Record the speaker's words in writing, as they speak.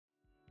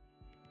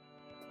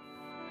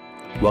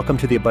Welcome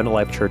to the Abundant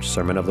Life Church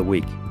Sermon of the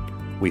Week.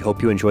 We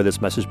hope you enjoy this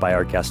message by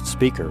our guest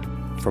speaker.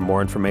 For more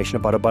information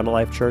about Abundant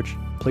Life Church,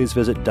 please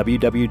visit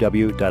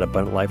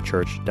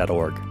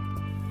www.abundantlifechurch.org.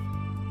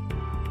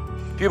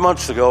 A few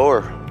months ago, or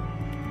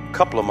a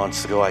couple of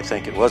months ago, I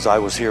think it was, I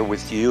was here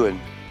with you, and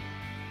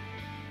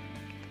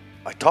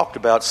I talked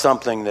about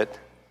something that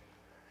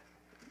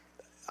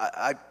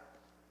I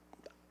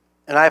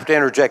have to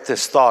interject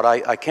this thought.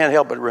 I can't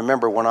help but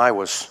remember when I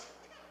was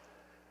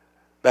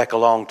back a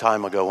long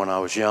time ago when I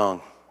was young,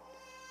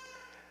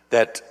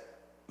 that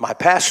my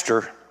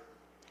pastor,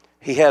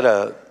 he had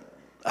a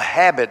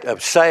habit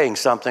of saying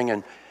something,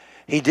 and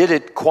he did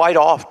it quite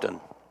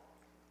often.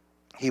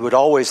 He would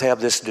always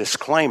have this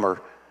disclaimer.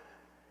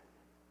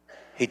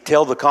 He'd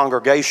tell the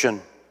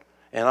congregation,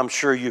 and I'm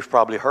sure you've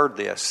probably heard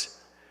this,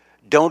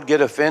 don't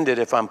get offended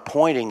if I'm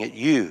pointing at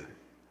you,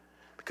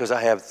 because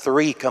I have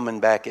three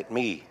coming back at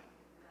me.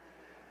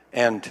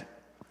 And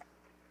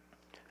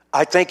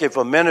I think if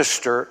a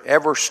minister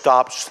ever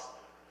stops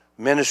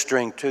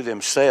ministering to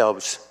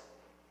themselves,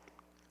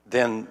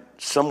 then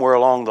somewhere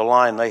along the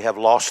line they have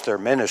lost their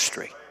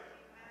ministry.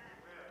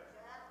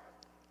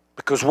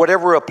 Because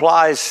whatever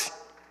applies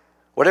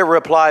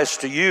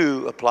to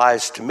you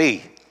applies to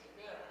me.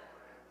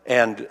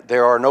 And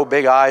there are no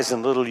big I's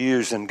and little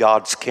U's in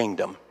God's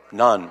kingdom.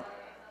 None.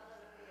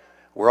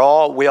 We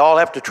all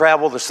have to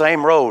travel the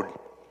same road.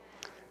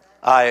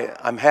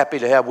 I'm happy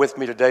to have with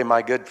me today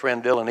my good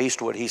friend Dylan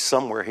Eastwood. He's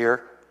somewhere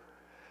here.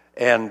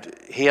 And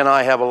he and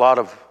I have a lot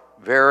of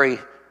very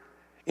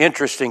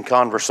interesting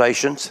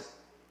conversations.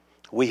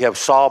 We have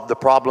solved the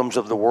problems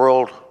of the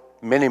world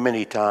many,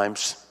 many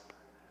times.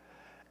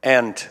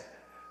 And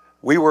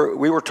we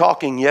were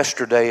talking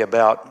yesterday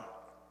about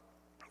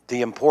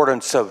the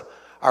importance of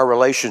our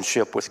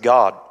relationship with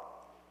God.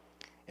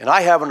 And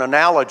I have an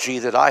analogy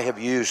that I have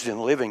used in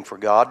living for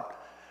God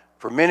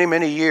for many,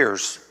 many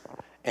years.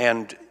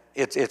 And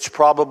it's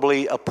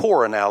probably a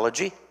poor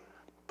analogy,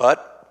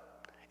 but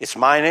it's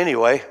mine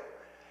anyway.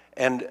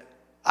 And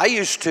I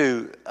used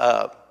to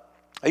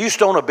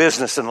own a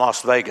business in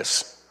Las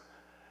Vegas.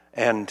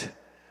 And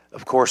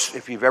of course,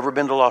 if you've ever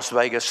been to Las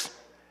Vegas,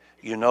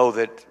 you know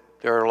that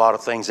there are a lot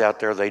of things out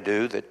there they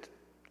do that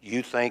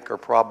you think are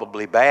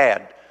probably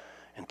bad.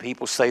 And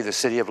people say the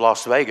city of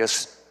Las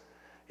Vegas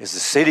is the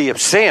city of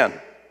sin.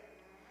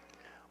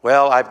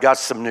 Well, I've got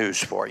some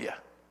news for you.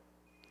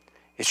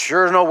 It's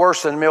sure no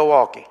worse than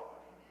Milwaukee.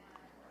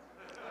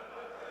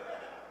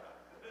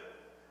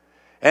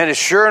 And it's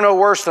sure no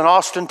worse than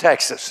Austin,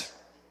 Texas.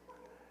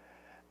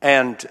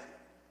 And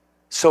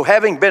so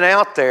having been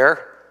out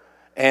there,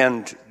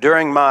 and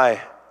during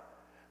my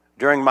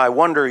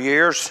wonder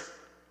years,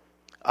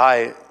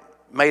 I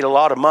made a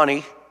lot of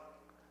money,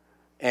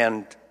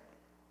 and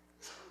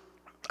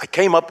I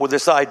came up with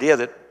this idea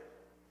that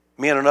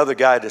me and another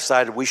guy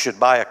decided we should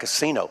buy a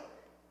casino.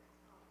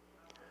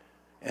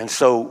 And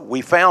so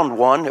we found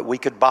one that we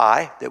could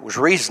buy that was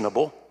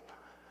reasonable.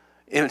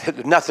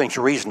 Nothing's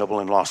reasonable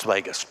in Las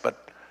Vegas,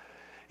 but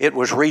it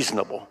was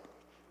reasonable.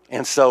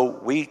 And so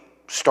we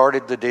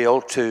started the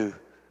deal to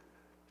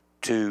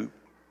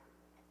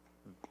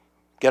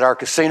get our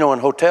casino and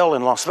hotel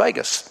in Las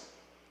Vegas.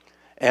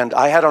 And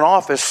I had an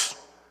office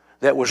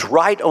that was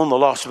right on the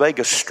Las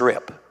Vegas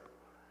Strip.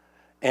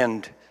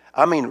 And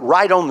I mean,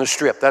 right on the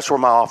Strip, that's where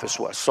my office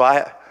was. So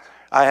I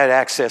had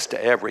access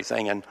to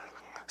everything. And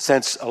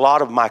since a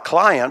lot of my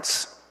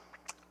clients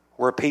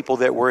were people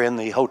that were in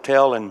the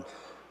hotel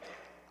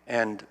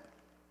and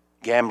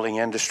gambling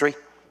industry,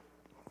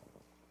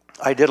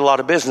 I did a lot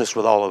of business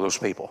with all of those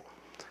people.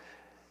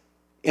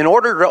 In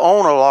order to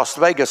own a Las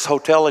Vegas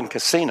hotel and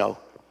casino,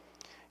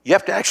 you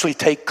have to actually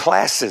take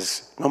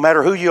classes, no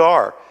matter who you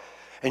are,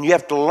 and you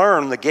have to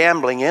learn the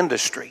gambling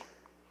industry.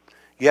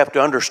 You have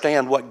to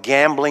understand what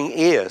gambling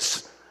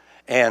is,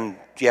 and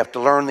you have to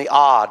learn the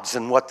odds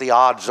and what the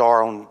odds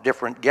are on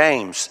different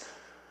games.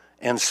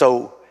 And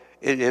so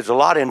it is a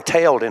lot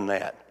entailed in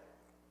that.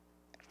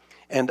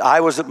 And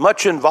I was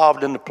much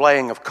involved in the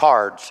playing of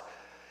cards,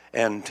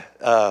 and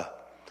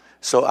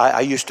so I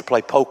used to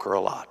play poker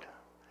a lot.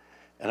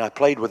 And I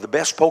played with the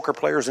best poker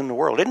players in the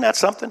world. Isn't that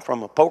something,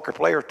 from a poker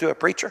player to a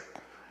preacher?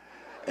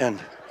 And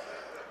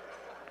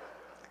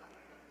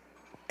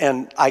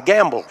I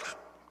gambled.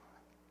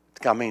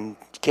 I mean,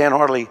 you can't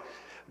hardly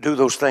do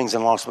those things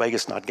in Las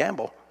Vegas, not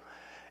gamble.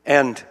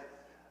 And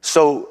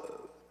so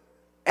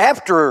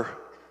after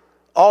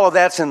all of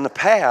that's in the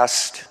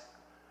past,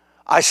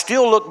 I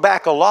still look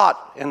back a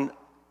lot, and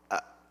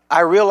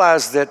I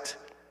realize that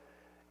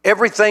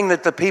everything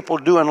that the people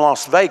do in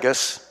Las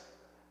Vegas,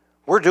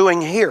 we're doing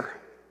here.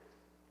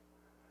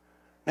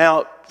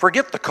 Now,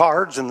 forget the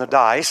cards and the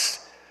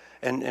dice,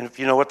 and if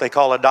you know what they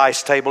call a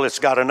dice table, it's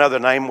got another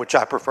name, which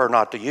I prefer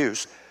not to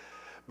use.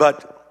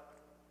 But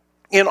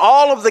in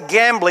all of the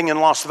gambling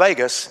in Las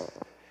Vegas,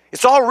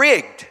 it's all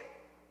rigged.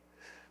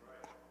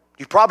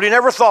 You probably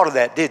never thought of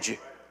that, did you?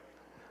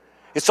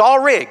 It's all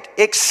rigged,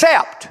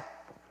 except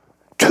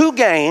two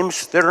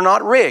games that are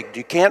not rigged.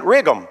 You can't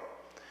rig them.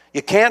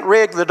 You can't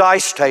rig the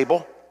dice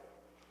table,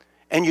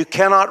 and you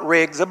cannot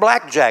rig the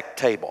blackjack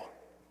table.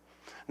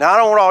 Now, I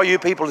don't want all you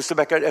people to sit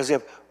back there as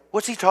if,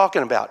 what's he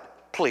talking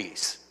about?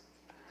 Please.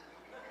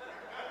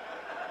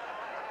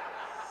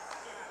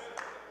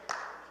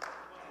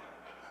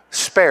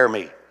 Spare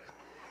me.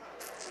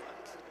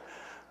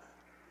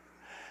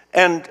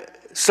 And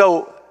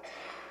so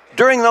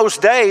during those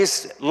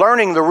days,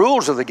 learning the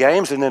rules of the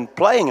games and then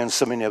playing in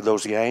so many of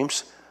those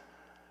games,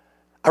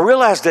 I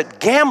realized that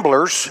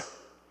gamblers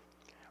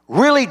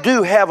really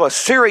do have a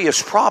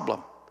serious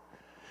problem,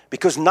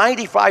 because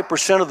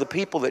 95% of the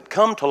people that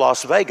come to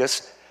Las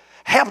Vegas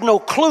have no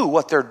clue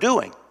what they're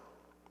doing.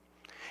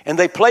 And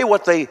they play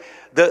what the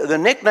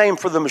nickname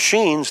for the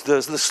machines,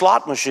 the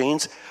slot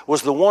machines,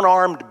 was the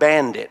one-armed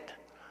bandit.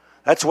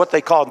 That's what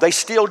they call them. They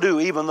still do,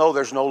 even though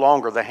there's no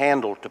longer the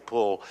handle to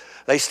pull.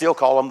 They still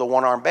call them the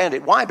one-armed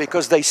bandit. Why?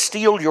 Because they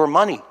steal your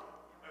money.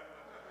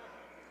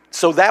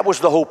 So that was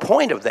the whole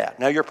point of that.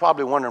 Now, you're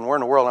probably wondering where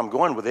in the world I'm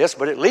going with this,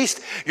 but at least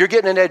you're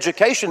getting an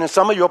education, and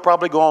some of you will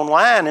probably go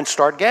online and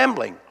start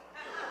gambling.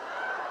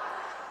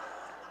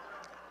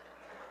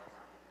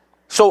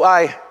 So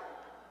I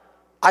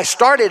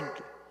started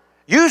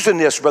using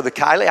this, Brother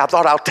Kiley. I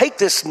thought I'll take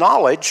this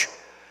knowledge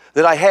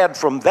that I had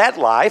from that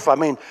life. I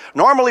mean,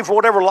 normally for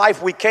whatever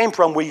life we came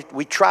from,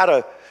 we try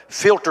to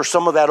filter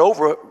some of that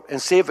over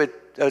and see if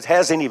it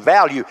has any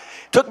value.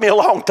 It took me a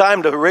long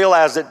time to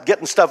realize that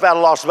getting stuff out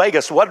of Las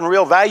Vegas wasn't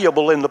real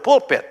valuable in the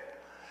pulpit.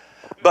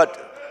 But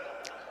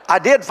I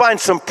did find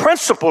some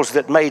principles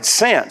that made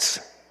sense.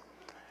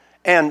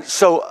 And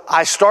so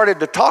I started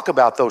to talk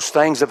about those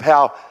things of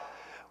how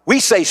we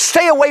say,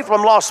 stay away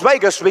from Las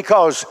Vegas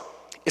because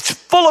it's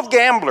full of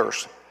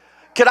gamblers.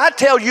 Can I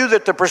tell you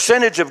that the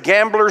percentage of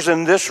gamblers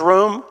in this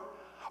room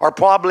are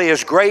probably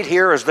as great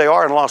here as they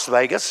are in Las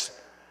Vegas?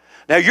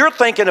 Now, you're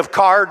thinking of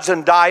cards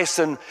and dice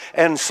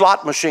and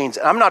slot machines.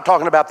 I'm not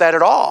talking about that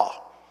at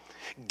all.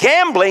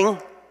 Gambling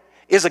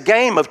is a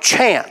game of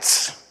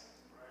chance.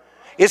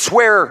 It's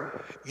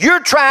where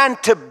you're trying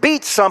to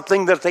beat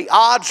something that the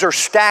odds are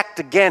stacked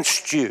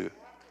against you.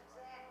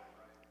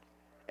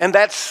 And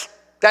that's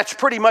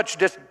pretty much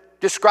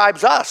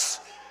describes us.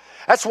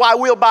 That's why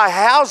we'll buy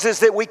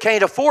houses that we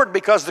can't afford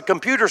because the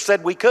computer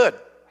said we could.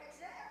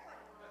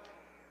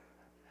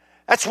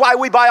 That's why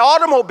we buy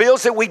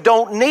automobiles that we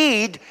don't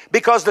need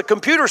because the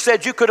computer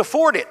said you could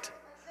afford it.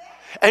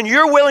 And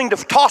you're willing to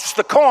toss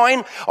the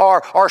coin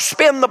or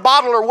spin the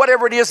bottle or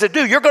whatever it is to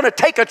do. You're going to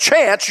take a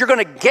chance. You're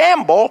going to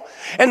gamble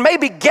and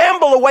maybe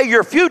gamble away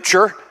your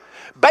future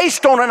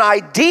based on an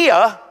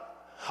idea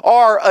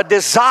or a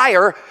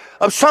desire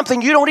of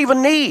something you don't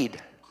even need.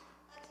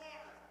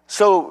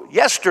 So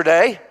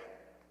yesterday,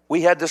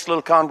 we had this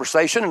little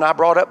conversation, and I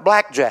brought up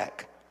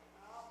blackjack.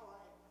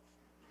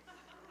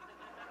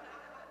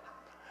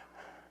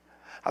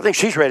 I think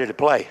she's ready to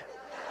play.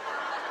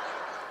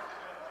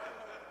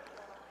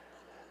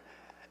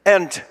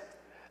 And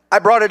I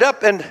brought it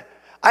up, and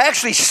I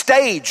actually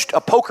staged a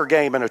poker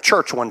game in a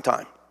church one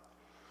time.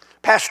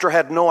 Pastor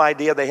had no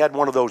idea. They had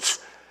one of those,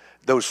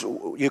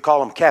 you call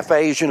them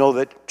cafes,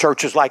 that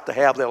churches like to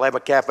have. They'll have a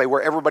cafe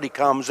where everybody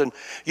comes and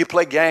you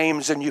play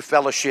games and you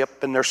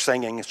fellowship and they're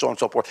singing and so on and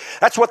so forth.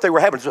 That's what they were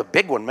having. It was a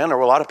big one, man. There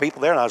were a lot of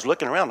people there, and I was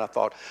looking around and I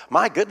thought,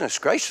 my goodness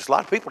gracious, a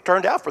lot of people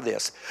turned out for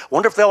this.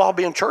 Wonder if they'll all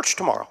be in church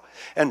tomorrow.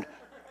 And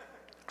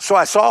so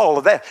I saw all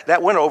of that.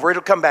 That went over.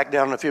 It'll come back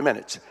down in a few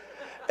minutes.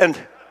 And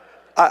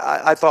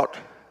I thought,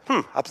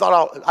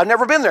 I'd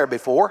never been there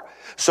before,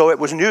 so it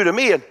was new to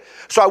me. And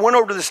so I went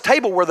over to this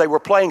table where they were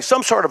playing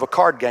some sort of a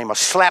card game, a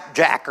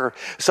slapjack or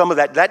some of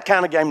that. That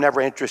kind of game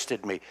never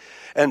interested me.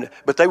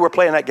 But they were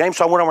playing that game,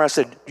 so I went over and I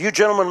said, "Do you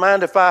gentlemen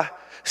mind if I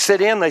sit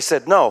in?" They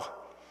said, "No."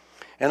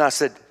 And I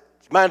said,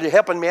 "Mind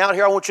helping me out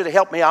here? I want you to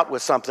help me out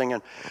with something."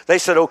 And they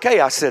said, "Okay."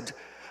 I said,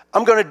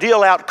 "I'm going to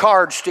deal out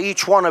cards to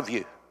each one of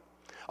you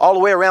all the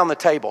way around the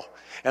table."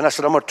 And I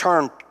said, I'm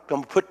going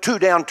to put 2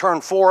 down,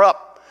 turn 4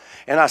 up.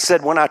 And I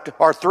said,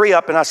 or 3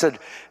 up, and I said,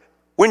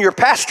 when your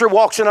pastor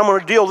walks in, I'm going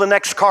to deal the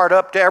next card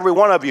up to every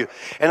one of you.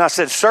 And I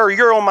said, "Sir,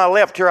 you're on my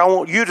left here. I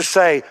want you to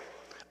say,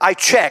 I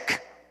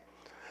check."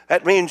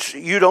 That means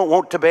you don't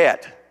want to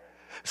bet.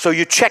 So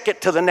you check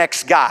it to the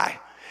next guy.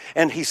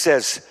 And he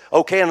says,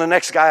 "Okay." And the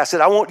next guy, I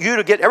said, "I want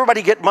you to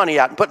everybody get money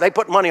out." And they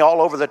put money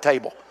all over the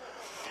table.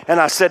 And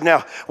I said,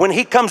 "Now, when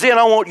he comes in,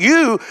 I want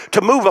you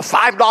to move a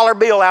 $5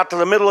 bill out to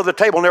the middle of the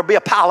table, and there'll be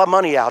a pile of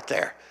money out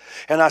there."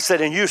 And I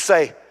said, "And you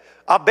say,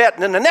 I'll bet."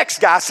 And then the next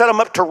guy set them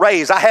up to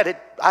raise. I had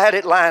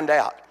it lined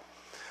out.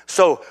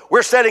 So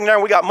we're sitting there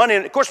and we got money.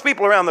 And of course,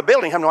 people around the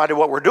building have no idea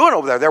what we're doing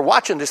over there. They're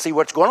watching to see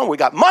what's going on. We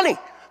got money.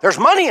 There's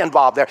money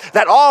involved there.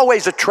 That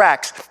always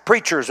attracts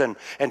preachers and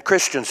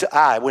Christians'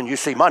 eye when you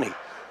see money.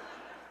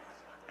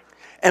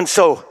 And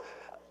so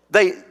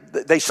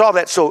they saw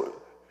that. So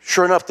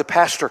sure enough, the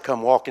pastor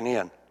come walking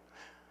in.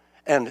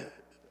 And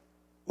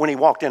when he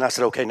walked in, I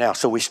said, "Okay, now."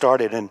 So we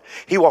started, and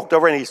he walked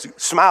over and he's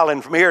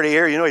smiling from ear to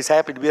ear. He's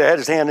happy to be there. Had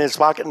his hand in his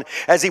pocket. And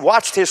as he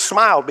watched, his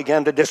smile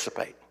began to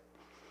dissipate.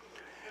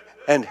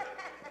 And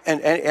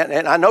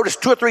I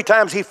noticed 2 or 3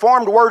 times he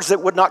formed words that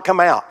would not come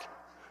out.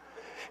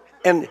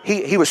 And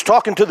he was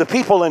talking to the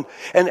people, and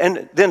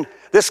then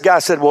this guy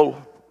said,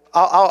 "Well,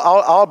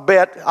 I'll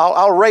bet,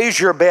 I'll raise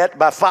your bet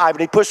by 5.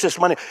 And he puts this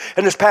money,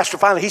 and this pastor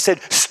finally, he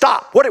said,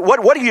 stop, what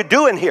are you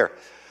doing here?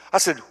 I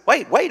said,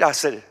 wait, I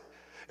said,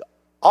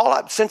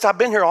 since I've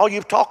been here, all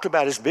you've talked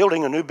about is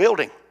building a new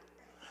building.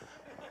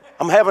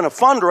 I'm having a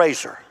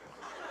fundraiser.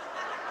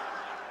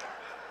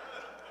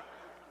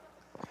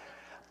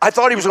 I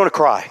thought he was going to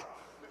cry.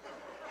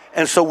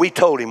 And so we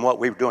told him what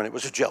we were doing. It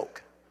was a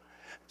joke.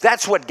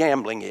 That's what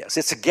gambling is.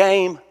 It's a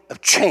game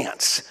of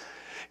chance.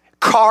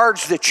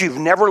 Cards that you've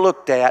never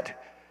looked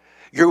at.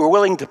 You're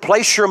willing to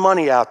place your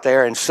money out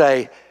there and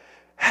say,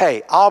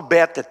 hey, I'll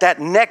bet that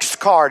next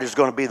card is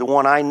going to be the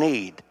one I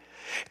need.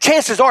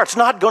 Chances are it's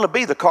not going to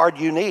be the card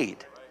you need.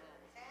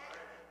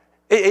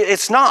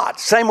 It's not.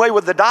 Same way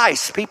with the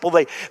dice. People,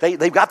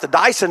 they've got the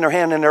dice in their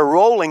hand and they're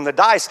rolling the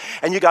dice.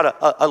 And you got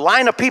a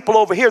line of people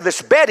over here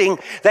that's betting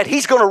that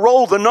he's going to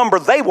roll the number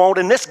they want.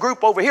 And this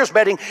group over here is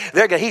betting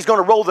he's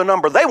going to roll the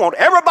number they want.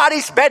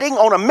 Everybody's betting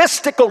on a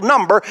mystical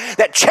number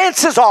that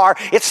chances are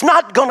it's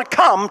not going to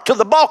come to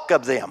the bulk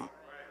of them.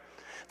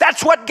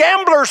 That's what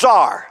gamblers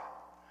are.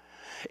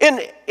 In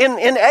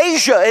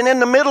Asia and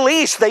in the Middle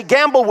East, they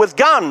gamble with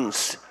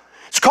guns.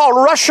 It's called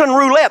Russian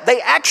roulette.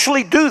 They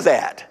actually do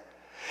that.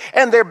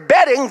 And they're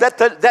betting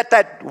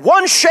that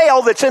one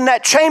shell that's in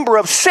that chamber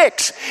of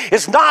 6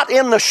 is not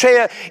in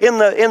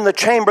the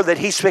chamber that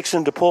he's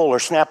fixing to pull or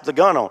snap the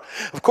gun on.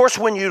 Of course,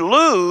 when you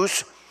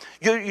lose,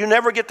 you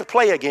never get to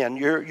play again.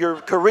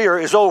 Your career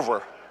is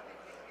over.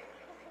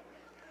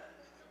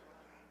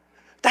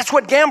 That's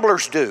what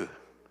gamblers do.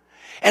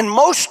 And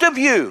most of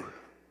you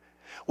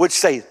would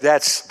say,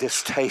 that's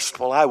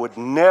distasteful. I would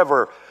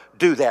never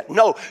do that.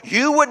 No,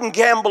 you wouldn't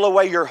gamble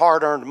away your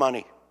hard-earned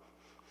money.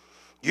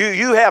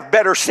 You have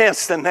better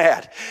sense than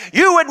that.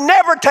 You would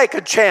never take a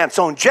chance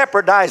on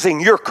jeopardizing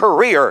your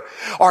career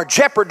or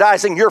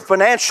jeopardizing your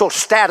financial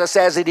status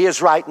as it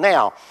is right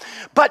now.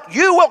 But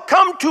you will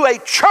come to a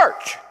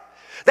church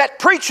that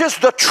preaches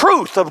the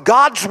truth of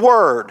God's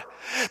word,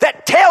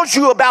 that tells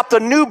you about the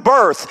new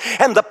birth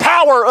and the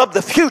power of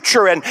the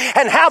future and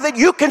how that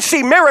you can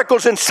see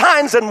miracles and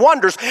signs and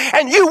wonders,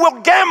 and you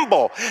will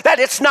gamble that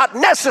it's not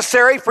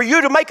necessary for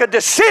you to make a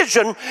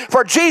decision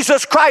for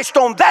Jesus Christ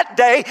on that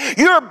day.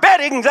 You're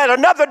betting that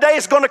another day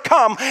is going to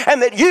come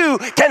and that you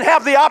can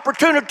have the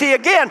opportunity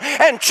again,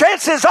 and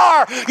chances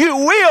are you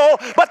will,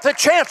 but the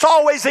chance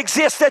always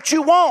exists that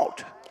you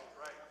won't.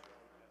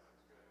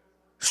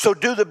 So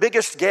do the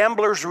biggest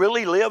gamblers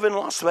really live in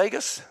Las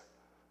Vegas?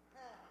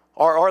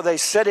 Or are they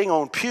sitting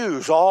on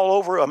pews all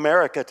over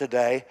America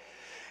today,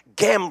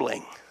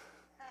 gambling,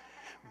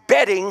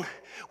 betting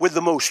with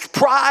the most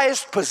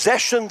prized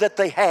possession that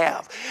they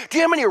have? Do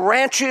you know how many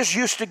ranches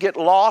used to get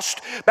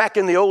lost back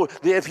in the old,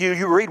 if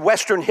you read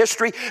Western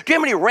history? Do you know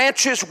how many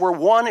ranches were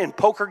won in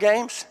poker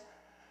games?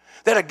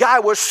 That a guy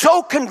was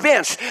so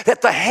convinced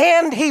that the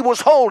hand he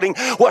was holding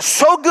was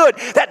so good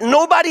that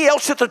nobody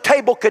else at the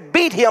table could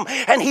beat him,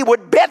 and he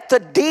would bet the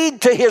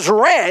deed to his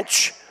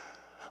ranch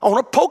on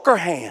a poker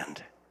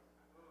hand.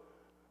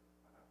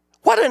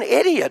 What an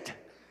idiot.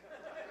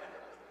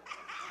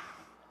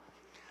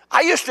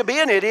 I used to be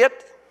an idiot.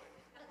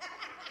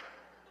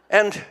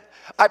 And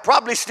I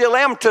probably still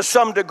am to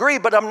some degree,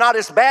 but I'm not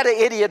as bad an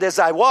idiot as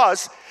I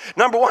was.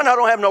 Number one, I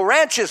don't have no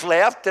ranches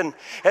left. And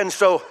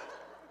so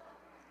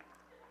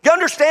you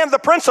understand the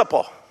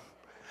principle.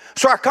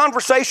 So our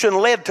conversation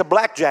led to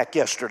blackjack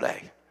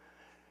yesterday.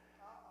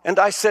 And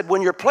I said,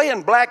 when you're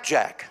playing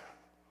blackjack,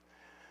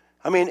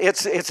 I mean,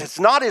 it's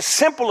not as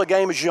simple a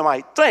game as you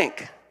might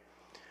think.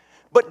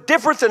 But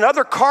different than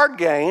other card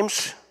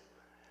games,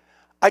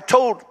 I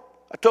told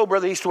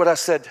Brother Eastwood, I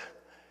said,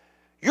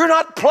 you're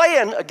not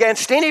playing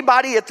against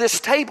anybody at this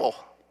table.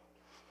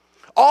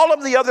 All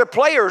of the other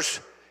players,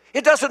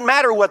 it doesn't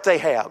matter what they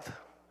have.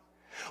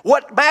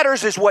 What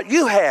matters is what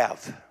you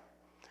have.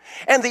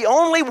 And the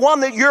only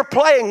one that you're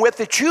playing with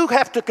that you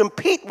have to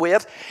compete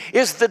with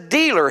is the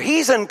dealer.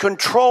 He's in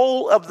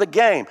control of the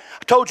game.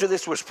 I told you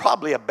this was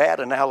probably a bad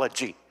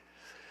analogy,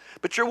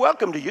 but you're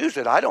welcome to use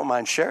it. I don't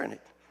mind sharing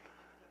it.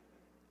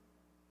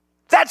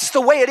 That's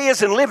the way it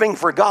is in living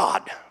for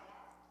God.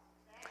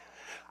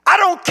 I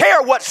don't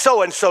care what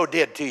so-and-so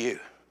did to you.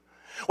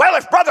 Well,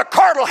 if Brother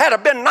Cardle had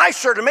been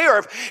nicer to me,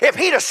 or if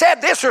he'd have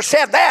said this or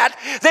said that,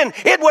 then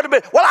it would have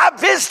been, well, I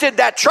visited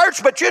that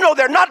church, but you know,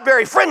 they're not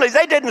very friendly.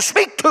 They didn't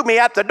speak to me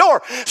at the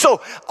door.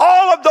 So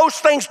all of those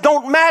things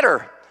don't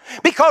matter.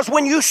 Because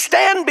when you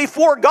stand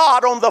before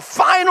God on the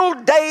final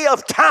day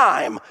of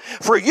time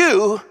for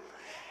you,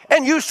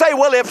 and you say,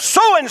 well, if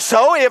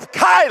so-and-so, if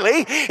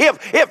Kylie,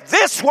 if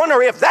this one,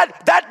 or if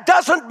that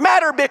doesn't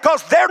matter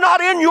because they're not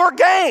in your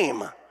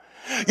game.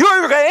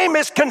 Your game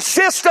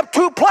consists of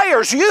two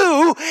players,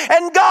 you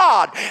and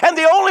God. And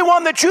the only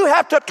one that you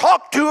have to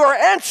talk to or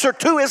answer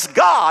to is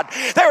God.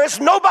 There is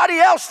nobody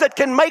else that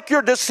can make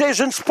your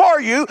decisions for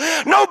you.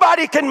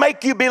 Nobody can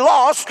make you be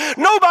lost.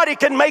 Nobody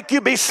can make you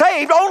be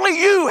saved. Only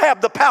you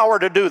have the power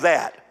to do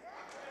that.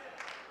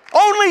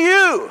 Only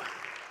you.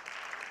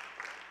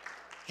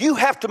 You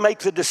have to make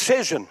the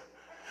decision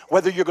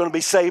whether you're going to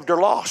be saved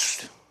or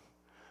lost.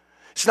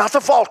 It's not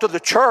the fault of the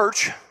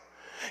church.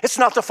 It's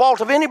not the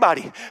fault of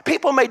anybody.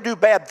 People may do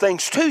bad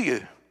things to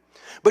you,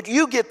 but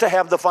you get to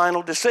have the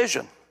final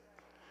decision.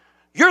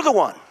 You're the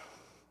one.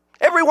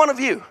 Every one of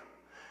you.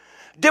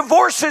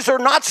 Divorces are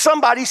not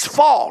somebody's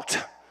fault.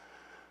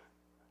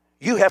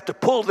 You have to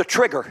pull the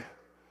trigger.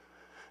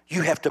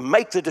 You have to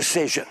make the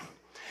decision.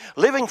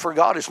 Living for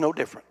God is no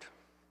different.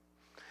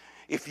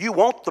 If you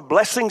want the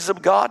blessings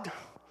of God,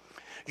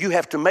 you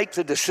have to make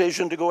the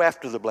decision to go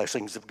after the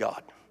blessings of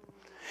God.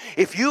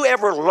 If you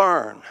ever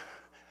learn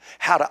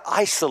how to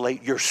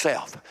isolate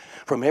yourself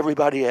from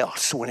everybody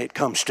else when it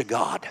comes to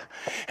God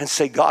and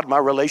say, God, my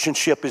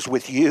relationship is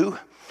with you.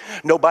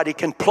 Nobody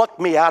can pluck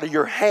me out of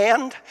your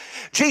hand.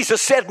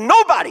 Jesus said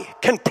nobody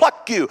can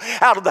pluck you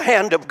out of the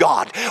hand of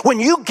God. When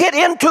you get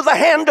into the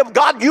hand of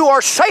God, you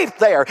are safe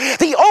there.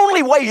 The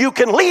only way you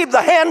can leave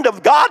the hand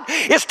of God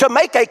is to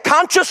make a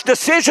conscious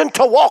decision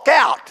to walk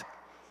out.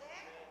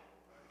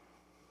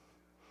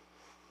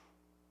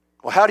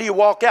 Well, how do you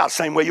walk out?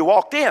 Same way you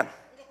walked in.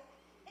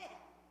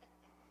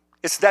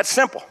 It's that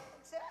simple.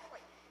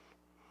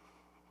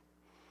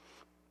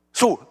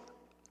 So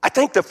I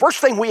think the first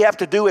thing we have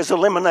to do is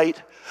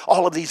eliminate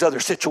all of these other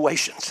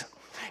situations.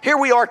 Here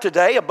we are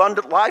today,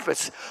 Abundant Life.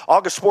 It's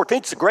August 14th.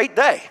 It's a great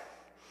day.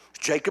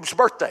 It's Jacob's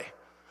birthday.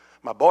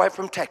 My boy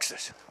from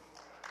Texas.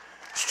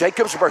 It's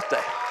Jacob's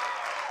birthday.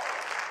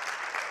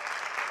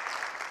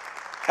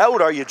 How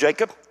old are you,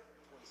 Jacob?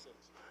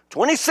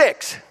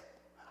 26.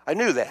 I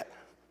knew that.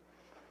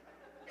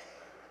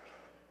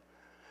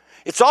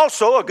 It's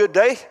also a good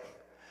day.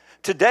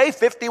 Today,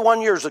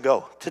 51 years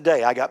ago,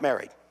 today I got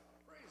married.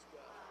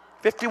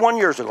 51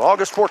 years ago,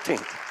 August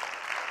 14th.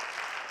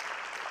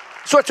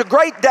 So it's a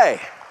great day.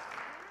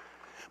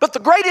 But the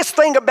greatest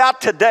thing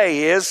about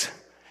today is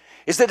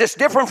that it's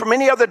different from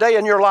any other day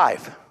in your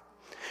life.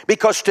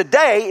 Because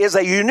today is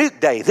a unique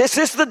day. This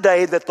is the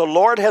day that the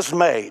Lord has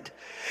made.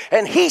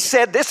 And he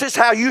said, this is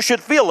how you should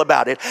feel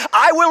about it.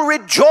 I will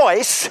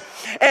rejoice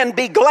and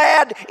be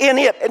glad in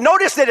it.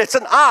 Notice that it's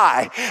an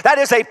I. That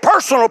is a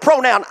personal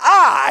pronoun.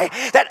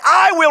 That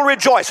I will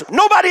rejoice.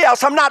 Nobody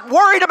else. I'm not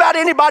worried about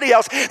anybody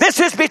else. This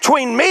is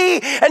between me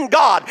and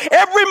God.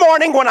 Every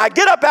morning when I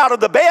get up out of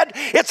the bed,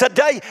 it's a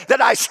day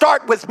that I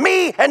start with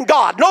me and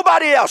God.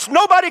 Nobody else.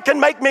 Nobody can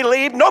make me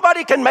leave.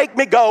 Nobody can make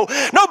me go.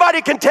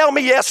 Nobody can tell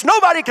me yes.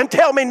 Nobody can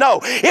tell me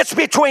no. It's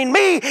between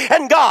me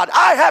and God.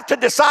 I have to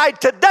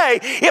decide today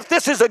if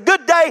this is a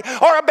good day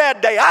or a bad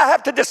day. I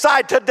have to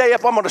decide today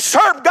if I'm going to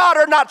serve God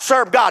or not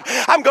serve God.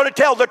 I'm going to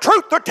tell the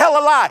truth or tell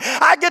a lie.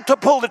 I get to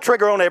pull the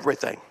trigger on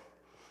everything.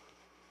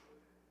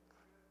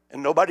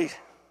 And nobody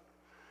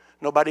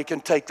can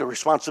take the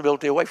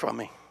responsibility away from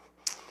me.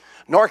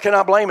 Nor can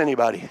I blame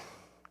anybody.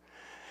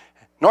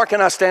 Nor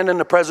can I stand in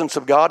the presence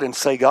of God and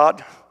say,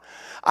 God,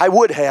 I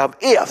would have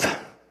if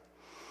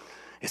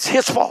it's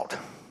his fault.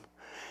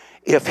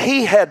 If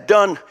he had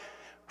done,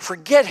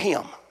 forget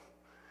him.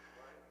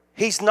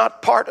 He's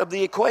not part of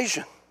the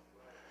equation.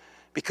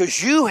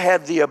 Because you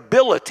had the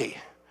ability,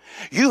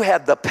 you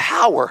had the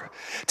power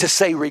to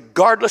say,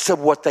 regardless of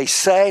what they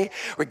say,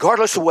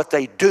 regardless of what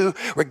they do,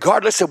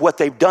 regardless of what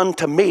they've done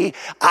to me,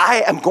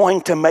 I am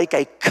going to make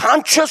a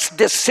conscious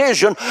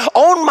decision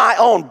on my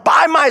own,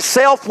 by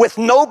myself, with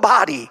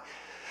nobody,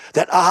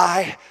 that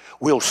I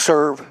will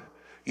serve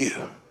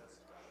you.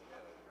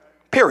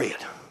 Period.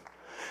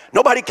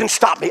 Nobody can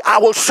stop me. I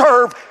will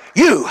serve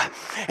you.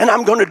 And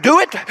I'm going to do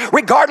it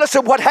regardless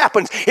of what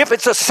happens. If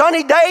it's a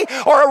sunny day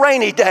or a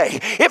rainy day.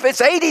 If it's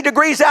 80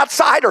 degrees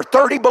outside or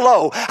 30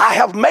 below. I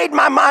have made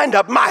my mind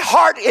up. My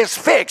heart is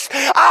fixed.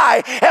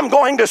 I am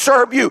going to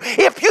serve you.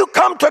 If you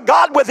come to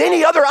God with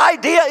any other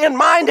idea in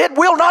mind, it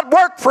will not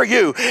work for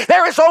you.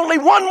 There is only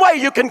one way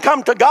you can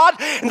come to God,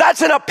 and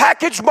that's in a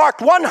package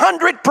marked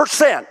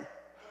 100%.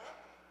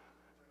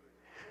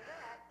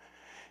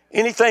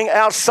 Anything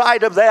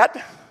outside of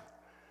that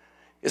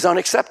is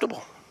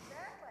unacceptable.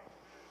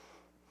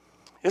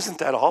 Isn't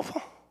that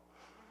awful?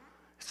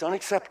 It's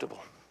unacceptable.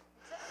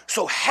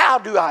 So how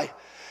do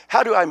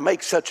I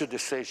make such a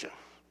decision?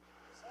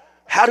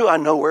 How do I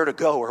know where to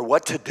go or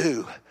what to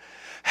do?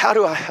 How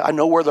do I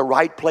know where the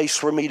right place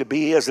for me to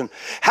be is? And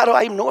how do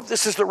I even know if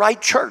this is the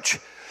right church?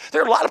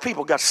 There are a lot of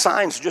people got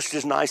signs just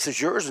as nice as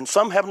yours, and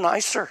some have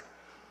nicer.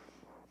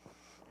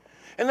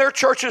 And there are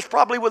churches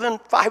probably within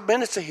 5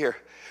 minutes of here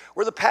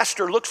where the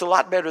pastor looks a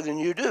lot better than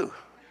you do.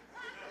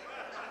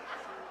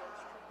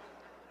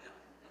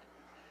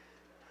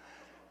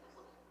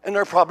 And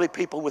there are probably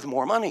people with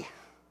more money.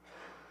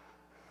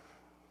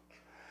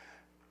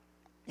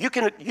 You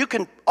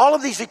can. All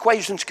of these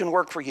equations can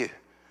work for you.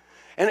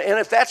 And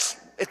if that's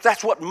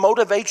what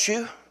motivates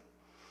you.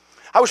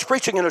 I was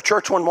preaching in a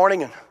church one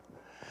morning and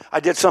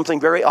I did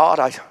something very odd.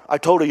 I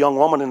told a young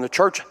woman in the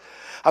church,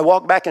 I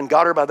walked back and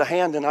got her by the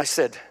hand and I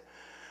said,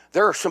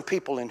 there are some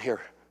people in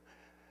here.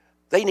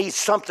 They need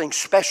something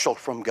special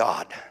from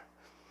God.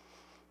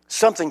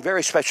 Something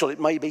very special.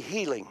 It may be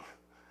healing.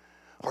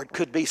 Or it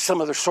could be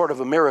some other sort of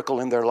a miracle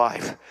in their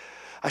life.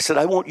 I said,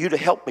 I want you to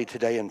help me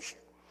today. And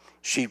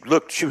she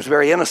was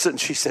very innocent,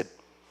 and she said,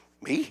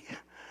 me?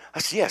 I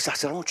said, yes. I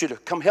said, I want you to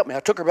come help me.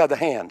 I took her by the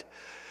hand.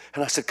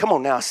 And I said, come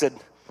on now. I said,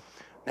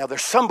 Now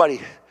there's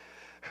somebody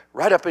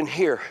right up in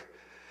here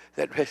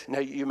that, now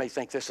you may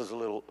think this is a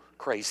little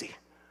crazy.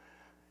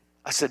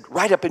 I said,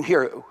 right up in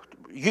here,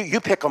 you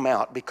pick them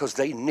out because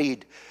they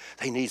need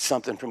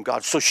something from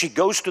God. So she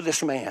goes to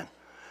this man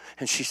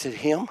and she said,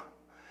 him?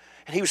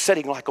 And he was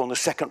sitting like on the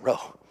second row.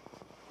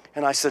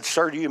 And I said,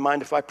 sir, do you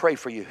mind if I pray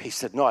for you? He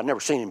said, no, I've never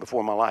seen him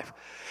before in my life.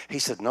 He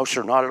said, no,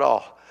 sir, not at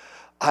all.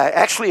 I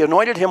actually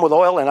anointed him with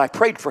oil and I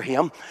prayed for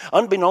him.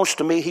 Unbeknownst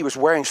to me, he was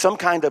wearing some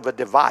kind of a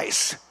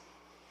device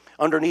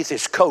underneath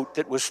his coat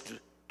that was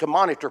to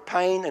monitor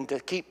pain and to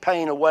keep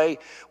pain away,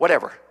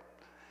 whatever.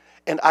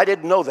 And I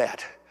didn't know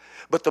that.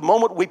 But the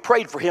moment we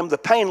prayed for him, the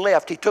pain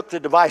left. He took the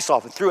device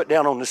off and threw it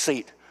down on the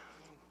seat.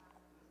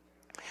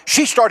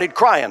 She started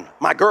crying.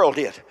 My girl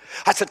did.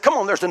 I said, come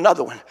on, there's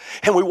another one.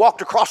 And we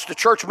walked across the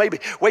church, maybe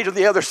way to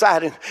the other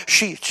side, and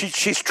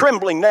she's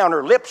trembling now, and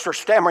her lips are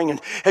stammering,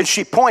 and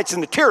she points,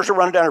 and the tears are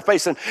running down her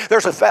face, and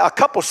there's a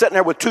couple sitting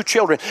there with 2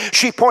 children.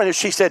 She pointed,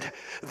 she said,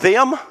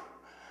 them?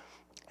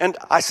 And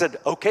I said,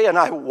 okay, and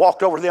I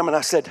walked over to them, and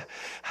I said,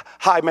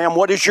 hi, ma'am,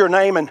 what is your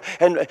name?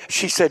 And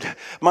she said,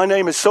 my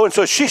name is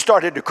so-and-so. She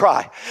started to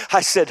cry.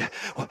 I said,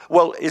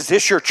 well, is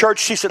this your church?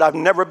 She said, I've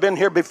never been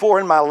here before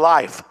in my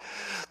life.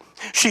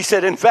 She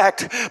said, in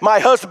fact, my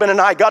husband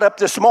and I got up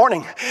this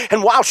morning,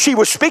 and while she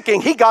was speaking,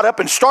 he got up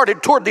and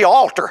started toward the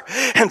altar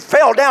and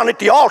fell down at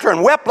the altar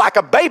and wept like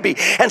a baby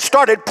and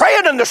started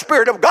praying, and the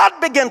Spirit of God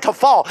began to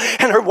fall.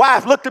 And her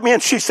wife looked at me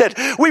and she said,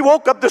 we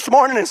woke up this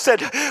morning and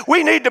said,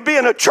 we need to be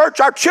in a church.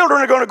 Our children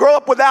are going to grow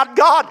up without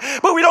God,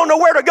 but we don't know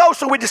where to go.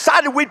 So we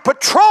decided we'd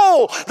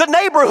patrol the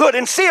neighborhood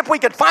and see if we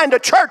could find a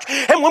church.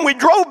 And when we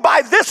drove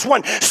by this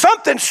one,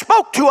 something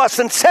spoke to us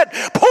and said,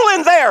 pull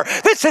in there.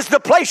 This is the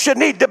place you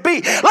need to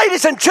be. Ladies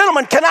and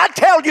gentlemen, can I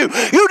tell you,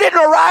 you didn't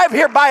arrive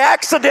here by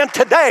accident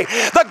today.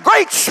 The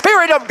great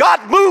Spirit of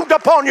God moved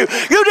upon you.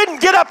 You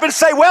didn't get up and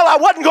say, well, I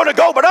wasn't going to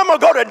go, but I'm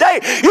going to go today.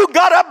 You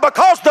got up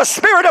because the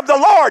Spirit of the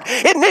Lord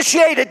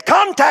initiated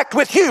contact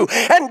with you,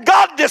 and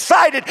God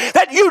decided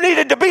that you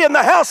needed to be in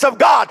the house of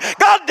God.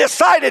 God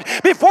decided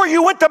before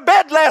you went to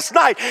bed last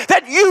night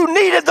that you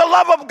needed the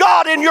love of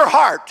God in your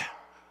heart.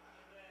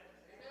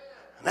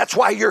 And that's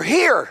why you're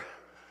here.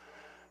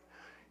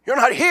 You're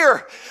not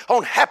here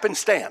on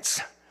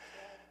happenstance.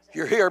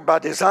 You're here by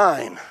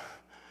design.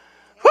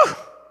 Whew.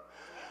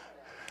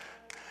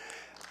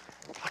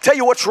 I'll tell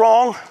you what's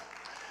wrong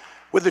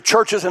with the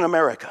churches in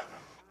America.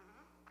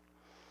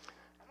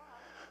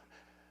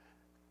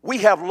 We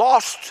have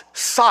lost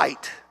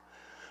sight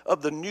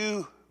of the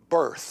new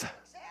birth.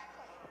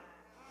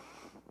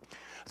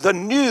 The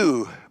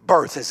new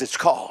birth, as it's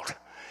called.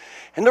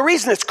 And the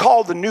reason it's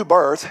called the new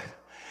birth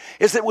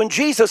is that when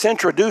Jesus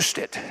introduced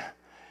it,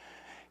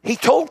 he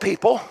told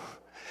people,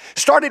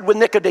 started with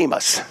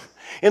Nicodemus.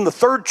 In the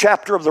 3rd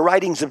chapter of the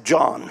writings of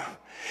John,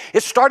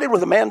 it started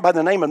with a man by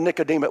the name of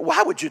Nicodemus.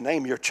 Why would you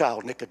name your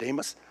child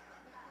Nicodemus?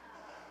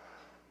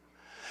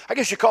 I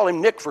guess you call him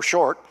Nick for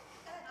short.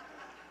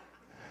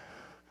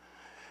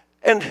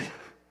 And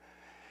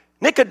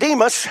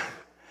Nicodemus,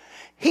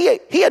 he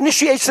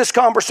initiates this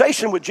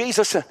conversation with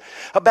Jesus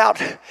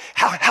about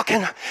how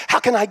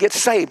can I get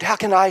saved? How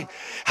can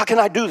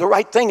I do the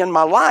right thing in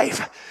my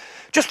life?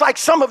 Just like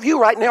some of you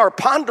right now are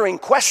pondering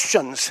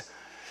questions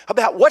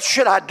about what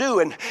should I do,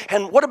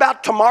 and what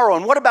about tomorrow,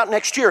 and what about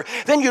next year.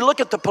 Then you look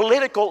at the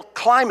political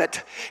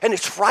climate, and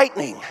it's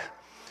frightening.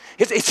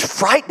 It's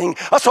frightening.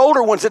 Us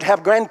older ones that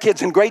have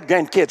grandkids and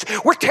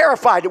great-grandkids, we're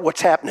terrified at what's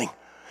happening.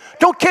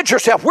 Don't kid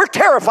yourself. We're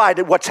terrified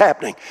at what's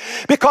happening.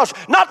 Because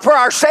not for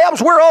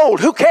ourselves, we're old.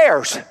 Who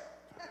cares?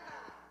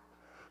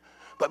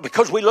 But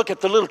because we look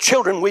at the little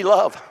children we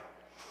love,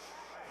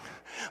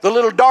 the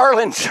little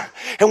darlings,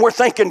 and we're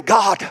thinking,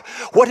 God,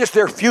 what is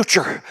their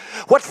future?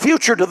 What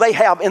future do they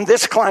have in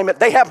this climate?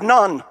 They have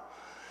none,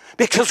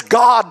 because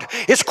God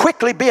is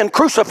quickly being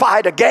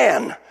crucified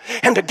again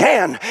and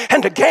again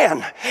and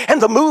again,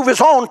 and the move is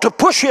on to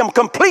push him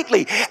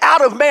completely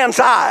out of man's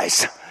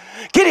eyes.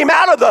 Get him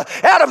out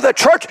of the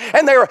church.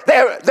 And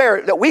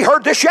we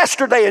heard this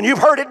yesterday, and you've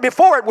heard it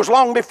before. It was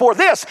long before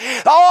this.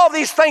 All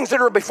these things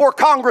that are before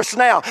Congress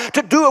now,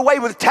 to do away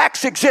with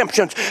tax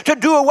exemptions, to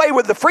do away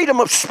with the freedom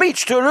of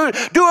speech, to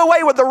do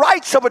away with the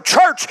rights of a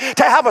church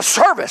to have a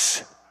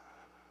service.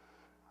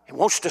 It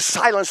wants to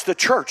silence the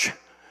church.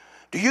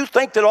 Do you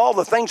think that all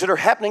the things that are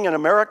happening in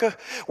America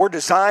were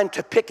designed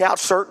to pick out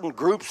certain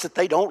groups that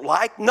they don't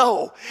like?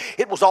 No.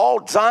 It was all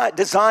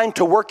designed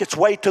to work its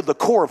way to the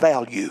core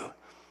value.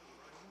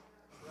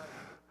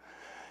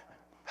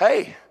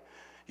 Hey,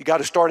 you got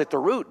to start at the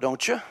root,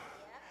 don't you?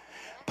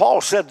 Paul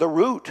said the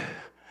root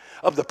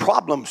of the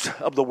problems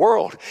of the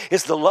world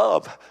is the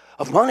love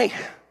of money.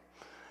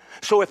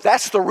 So if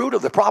that's the root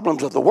of the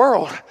problems of the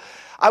world,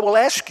 I will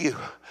ask you,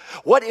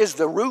 what is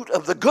the root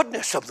of the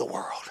goodness of the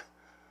world?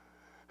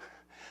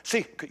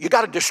 See, you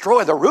got to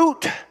destroy the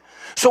root.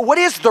 So what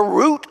is the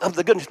root of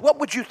the goodness? What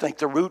would you think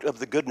the root of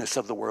the goodness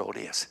of the world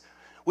is?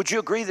 Would you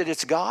agree that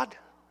it's God?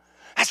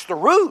 That's the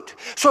root.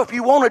 So if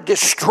you want to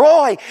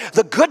destroy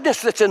the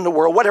goodness that's in the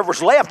world,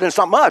 whatever's left, and it's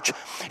not much,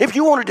 if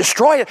you want to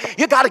destroy it,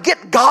 you got to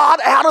get God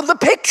out of the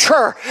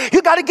picture.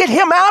 You got to get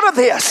him out of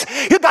this.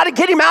 You got to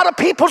get him out of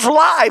people's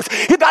lives.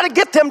 You got to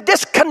get them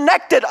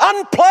disconnected,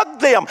 unplug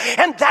them.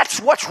 And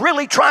that's what's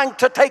really trying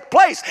to take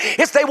place,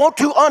 is they want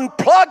to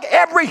unplug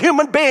every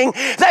human being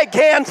they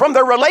can from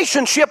their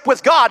relationship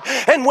with God.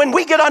 And when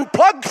we get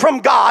unplugged from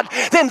God,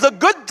 then the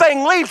good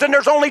thing leaves, and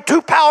there's only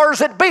two powers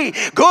that be,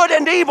 good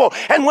and evil.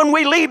 And when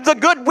we leave the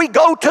good, we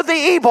go to the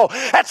evil.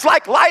 That's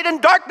like light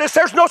and darkness.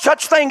 There's no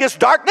such thing as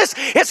darkness.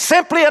 It's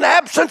simply an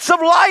absence of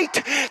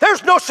light.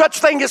 There's no such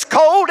thing as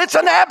cold. It's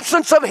an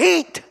absence of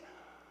heat.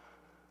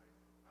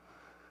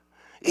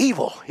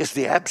 Evil is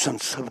the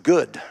absence of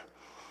good.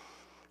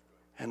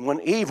 And when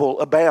evil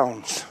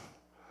abounds,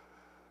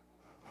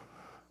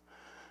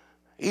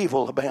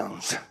 evil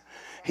abounds.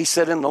 He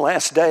said in the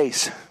last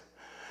days,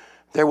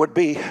 there would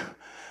be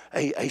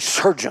a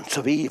surgence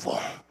of evil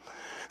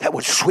that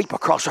would sweep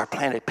across our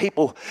planet.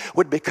 People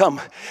would become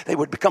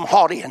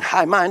haughty and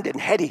high-minded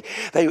and heady.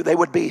 They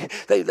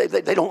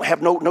don't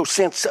have no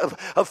sense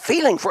of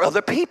feeling for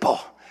other people.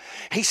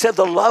 He said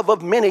the love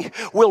of many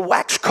will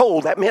wax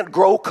cold. That meant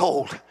grow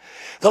cold.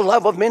 The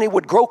love of many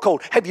would grow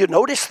cold. Have you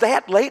noticed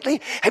that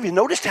lately? Have you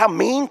noticed how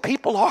mean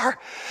people are?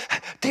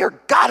 Dear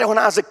God, when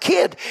I was a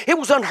kid, it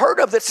was unheard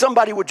of that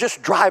somebody would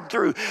just drive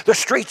through the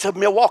streets of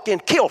Milwaukee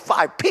and kill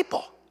 5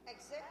 people.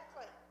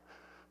 Exactly.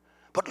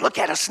 But look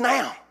at us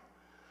now.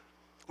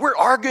 We're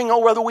arguing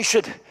on whether we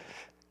should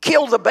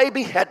kill the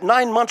baby at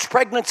 9 months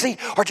pregnancy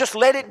or just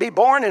let it be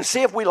born and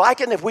see if we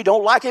like it. And if we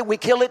don't like it, we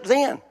kill it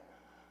then.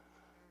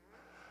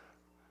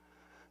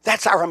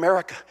 That's our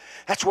America.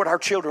 That's what our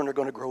children are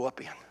going to grow up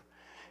in.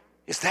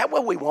 Is that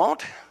what we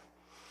want?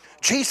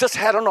 Jesus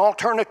had an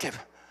alternative.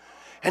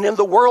 And in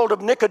the world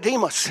of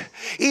Nicodemus,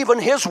 even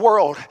his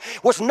world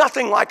was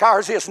nothing like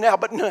ours is now.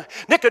 But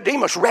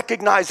Nicodemus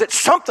recognized that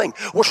something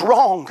was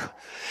wrong.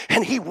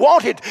 And he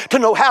wanted to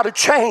know how to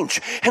change.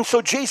 And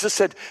so Jesus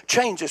said,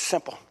 change is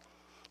simple.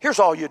 Here's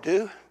all you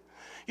do.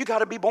 You got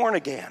to be born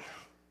again.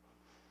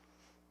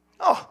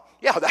 Oh,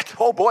 yeah,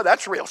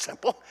 that's real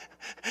simple.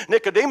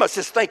 Nicodemus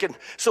is thinking,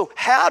 so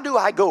how do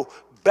I go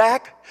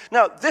back?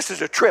 Now, this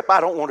is a trip I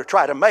don't want to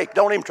try to make.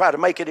 Don't even try to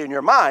make it in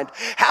your mind.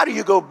 How do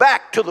you go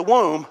back to the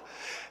womb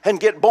and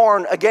get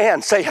born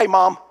again? Say, hey,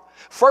 Mom,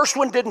 first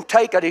one didn't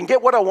take. I didn't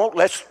get what I want.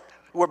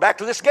 We're back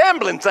to this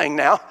gambling thing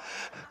now.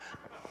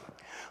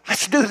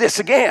 Let's do this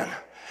again.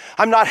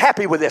 I'm not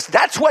happy with this.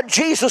 That's what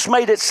Jesus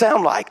made it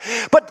sound like.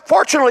 But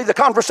fortunately, the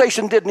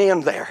conversation didn't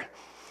end there.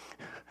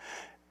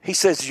 He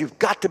says, you've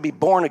got to be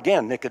born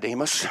again,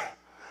 Nicodemus.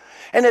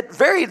 And at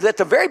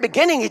the very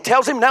beginning, he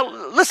tells him, now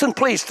listen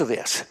please to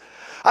this.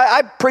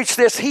 I preach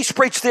this, he's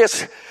preached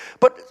this,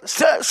 but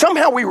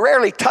somehow we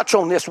rarely touch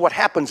on this, what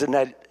happens in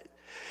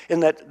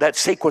that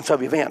sequence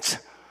of events.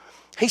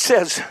 He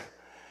says,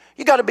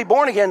 you got to be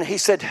born again. He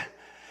said,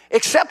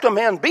 except a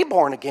man be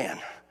born again,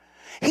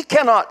 he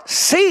cannot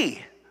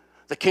see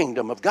the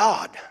kingdom of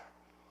God.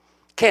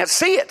 Can't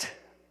see it.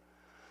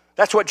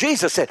 That's what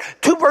Jesus said.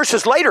 2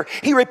 verses later,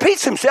 he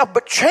repeats himself,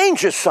 but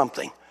changes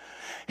something.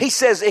 He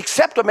says,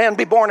 except a man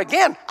be born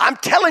again. I'm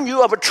telling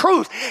you of a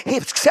truth.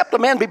 Except a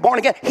man be born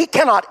again, he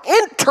cannot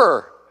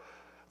enter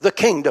the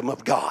kingdom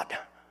of God.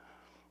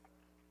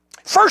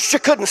 First you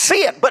couldn't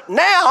see it, but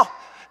now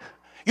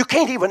you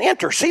can't even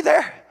enter. See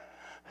there?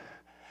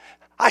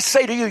 I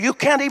say to you, you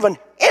can't even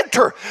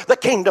enter the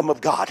kingdom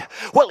of God.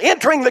 Well,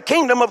 entering the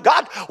kingdom of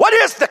God, what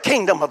is the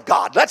kingdom of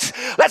God?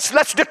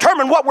 Let's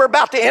determine what we're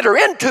about to enter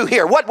into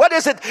here. What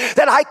is it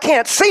that I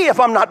can't see if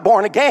I'm not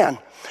born again?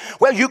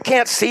 Well, you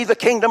can't see the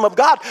kingdom of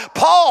God.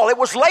 It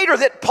was later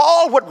that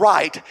Paul would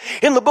write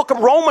in the book of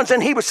Romans,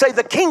 and he would say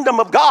the kingdom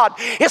of God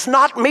is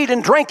not meat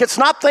and drink. It's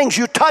not things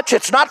you touch.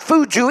 It's not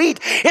food you eat.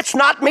 It's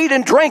not meat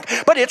and drink,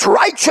 but it's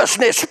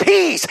righteousness,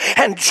 peace,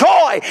 and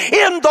joy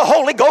in the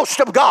Holy Ghost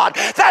of God.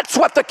 That's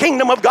what the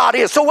kingdom of God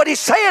is. So what he's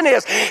saying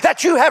is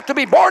that you have to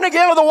be born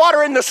again of the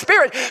water and the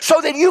Spirit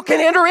so that you can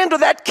enter into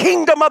that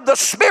kingdom of the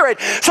Spirit,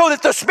 so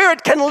that the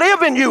Spirit can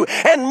live in you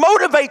and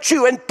motivate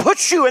you and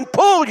push you and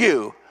pull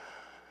you.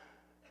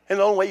 And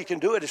the only way you can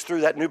do it is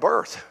through that new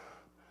birth.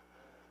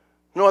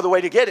 No other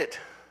way to get it.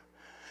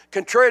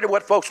 Contrary to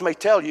what folks may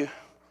tell you,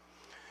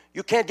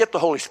 you can't get the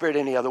Holy Spirit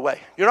any other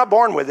way. You're not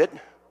born with it.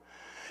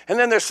 And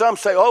then there's some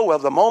say, oh, well,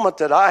 the moment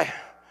that I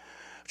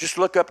just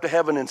look up to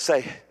heaven and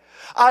say,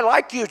 I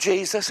like you,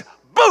 Jesus,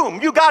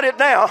 boom, you got it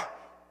now.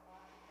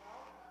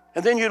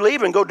 And then you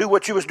leave and go do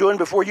what you was doing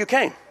before you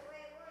came.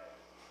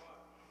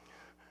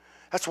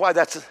 That's why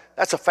that's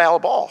a foul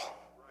ball.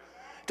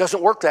 It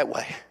doesn't work that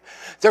way.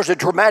 There's a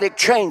dramatic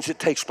change that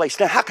takes place.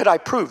 Now, how could I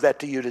prove that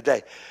to you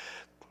today?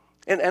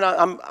 And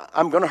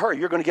I'm going to hurry.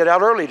 You're going to get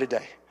out early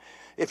today,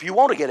 if you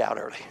want to get out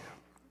early.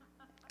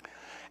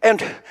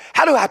 And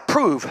how do I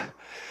prove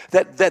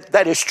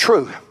that is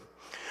true?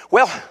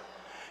 Well,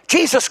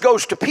 Jesus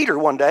goes to Peter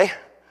one day,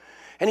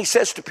 and he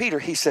says to Peter,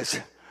 he says,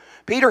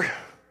 Peter,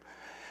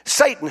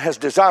 Satan has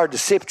desired to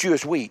sift you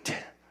as wheat.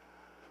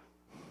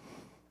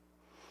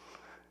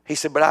 He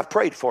said, but I've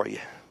prayed for you,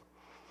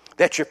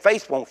 that your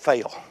faith won't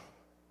fail.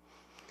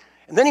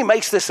 And then he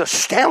makes this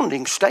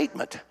astounding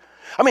statement.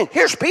 I mean,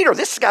 here's Peter.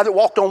 This is the guy that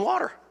walked on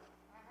water.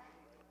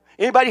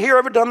 Anybody here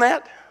ever done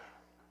that?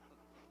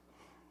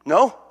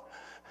 No?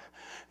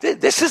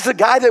 This is the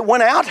guy that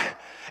went out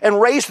and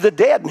raised the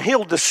dead and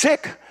healed the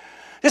sick.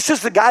 This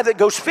is the guy that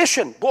goes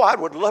fishing. Boy, I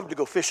would love to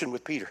go fishing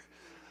with Peter.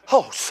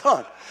 Oh,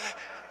 son.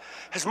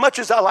 As much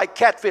as I like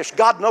catfish,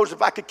 God knows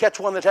if I could catch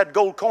one that had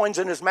gold coins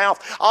in his mouth,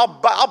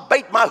 I'll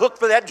bait my hook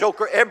for that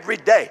joker every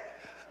day.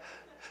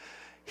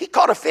 He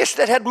caught a fish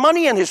that had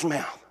money in his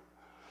mouth.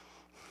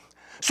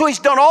 So he's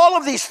done all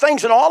of these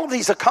things and all of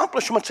these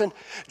accomplishments. And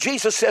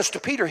Jesus says to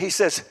Peter, he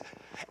says,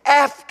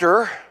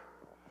 after,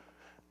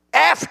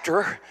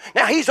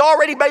 now he's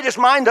already made his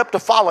mind up to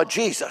follow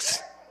Jesus.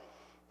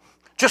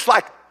 Just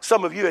like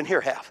some of you in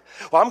here have.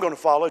 Well, I'm going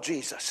to follow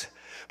Jesus.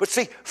 But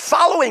see,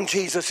 following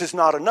Jesus is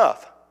not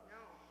enough.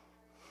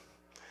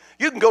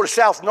 You can go to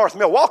South North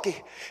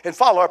Milwaukee and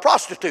follow a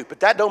prostitute,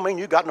 but that don't mean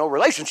you got no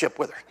relationship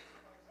with her.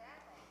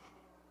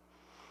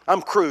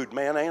 I'm crude,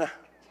 man, ain't I?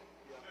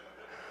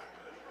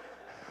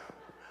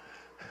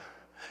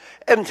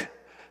 And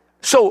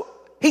so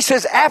he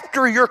says,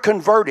 after you're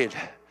converted,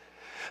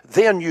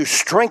 then you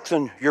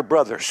strengthen your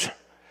brothers.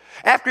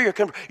 After you're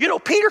converted. You know,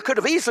 Peter could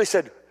have easily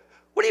said,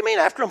 what do you mean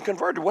after I'm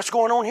converted? What's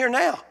going on here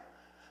now?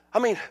 I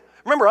mean,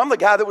 remember, I'm the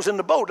guy that was in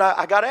the boat. And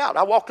I got out.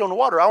 I walked on the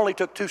water. I only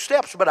took 2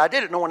 steps, but I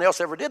did it. No one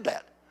else ever did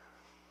that.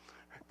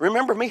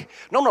 Remember me?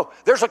 No.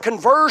 There's a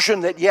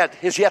conversion that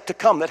is yet to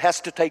come that has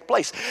to take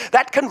place.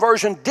 That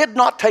conversion did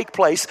not take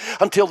place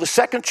until the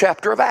 2nd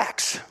chapter of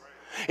Acts.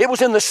 It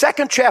was in the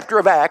 2nd chapter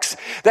of Acts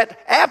that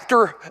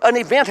after an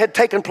event had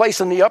taken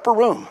place in the upper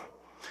room,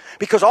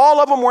 because all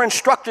of them were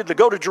instructed to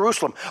go to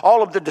Jerusalem,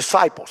 all of the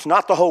disciples,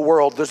 not the whole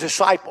world, the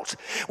disciples.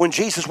 When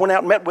Jesus went out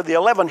and met with the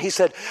 11, he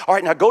said, all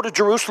right, now go to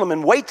Jerusalem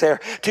and wait there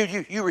till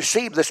you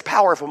receive this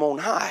power from on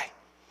high.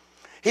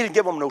 He didn't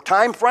give them no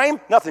time frame,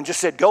 nothing,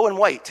 just said go and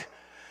wait.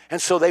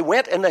 And so they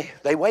went and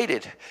they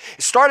waited.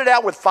 It started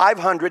out with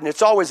 500, and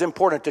it's always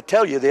important to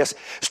tell you this.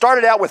 It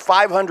started out with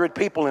 500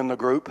 people in the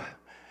group.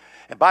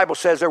 The Bible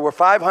says there were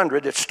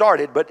 500 that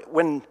started, but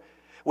when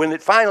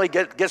it finally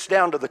gets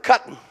down to the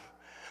cutting,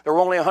 there were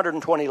only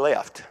 120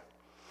 left.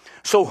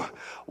 So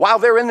while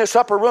they're in this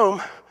upper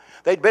room,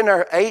 they'd been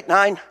there 8,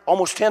 9,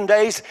 almost 10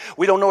 days.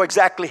 We don't know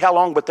exactly how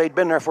long, but they'd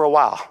been there for a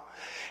while.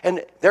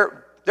 And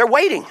they're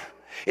waiting.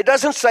 It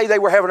doesn't say they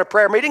were having a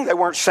prayer meeting. They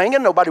weren't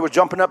singing. Nobody was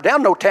jumping up,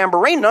 down. No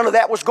tambourine. None of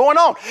that was going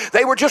on.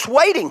 They were just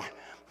waiting.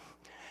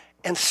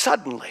 And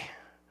suddenly,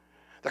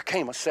 there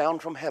came a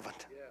sound from heaven.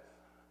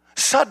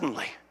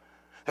 Suddenly,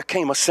 there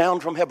came a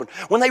sound from heaven.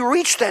 When they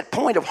reached that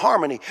point of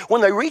harmony,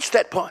 when they reached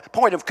that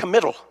point of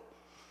committal,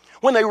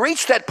 when they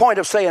reached that point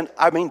of saying,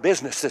 I mean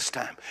business this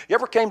time. You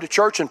ever came to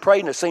church and prayed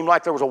and it seemed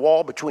like there was a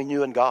wall between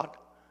you and God?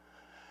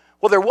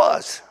 Well, there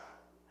was.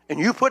 And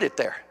you put it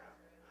there.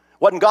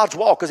 Wasn't God's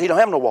wall because he don't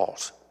have no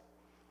walls.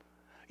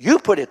 You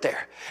put it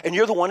there, and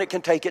you're the one that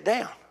can take it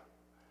down.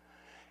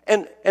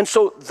 And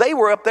so they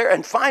were up there,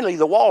 and finally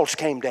the walls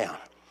came down.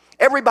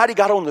 Everybody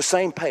got on the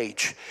same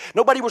page.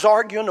 Nobody was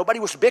arguing. Nobody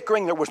was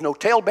bickering. There was no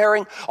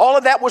tail-bearing. All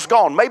of that was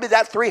gone. Maybe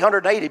that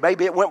 380,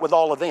 maybe it went with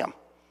all of them.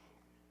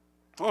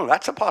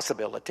 That's a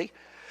possibility.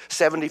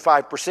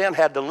 75%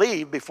 had to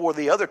leave before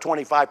the other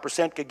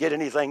 25% could get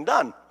anything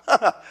done.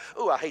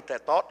 Ooh, I hate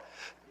that thought.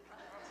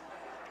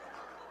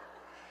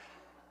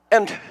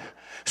 And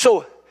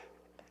so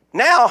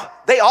now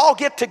they all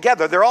get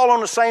together. They're all on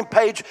the same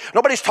page.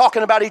 Nobody's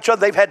talking about each other.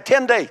 They've had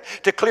 10 days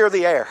to clear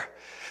the air.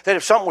 That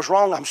if something was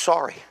wrong, I'm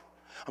sorry.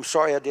 I'm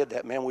sorry I did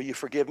that, man. Will you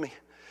forgive me?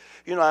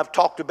 You know, I've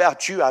talked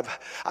about you.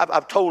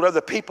 I've told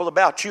other people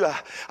about you.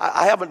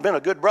 I haven't been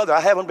a good brother. I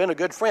haven't been a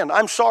good friend.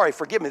 I'm sorry.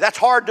 Forgive me. That's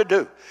hard to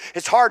do.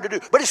 It's hard to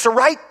do. But it's the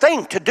right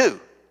thing to do.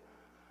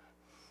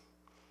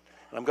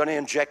 And I'm going to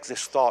inject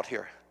this thought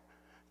here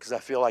because I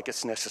feel like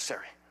it's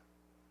necessary.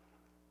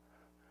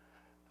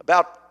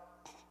 About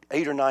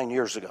 8 or 9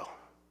 years ago.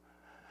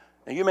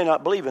 Now, you may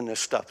not believe in this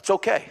stuff. It's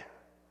okay.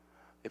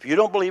 If you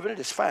don't believe in it,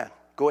 it's fine.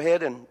 Go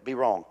ahead and be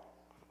wrong.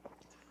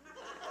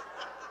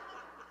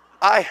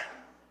 I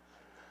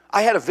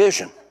had a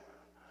vision.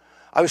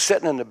 I was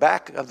sitting in the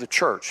back of the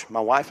church. My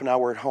wife and I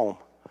were at home.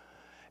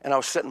 And I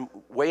was sitting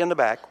way in the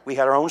back. We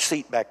had our own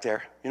seat back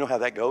there. You know how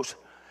that goes.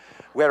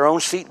 We had our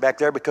own seat back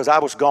there because I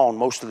was gone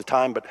most of the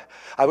time, but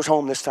I was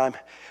home this time.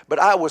 But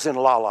I was in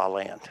La La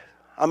Land.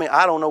 I mean,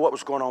 I don't know what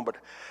was going on, but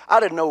I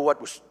didn't know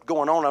what was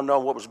going on. I didn't know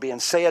what was being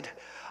said.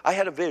 I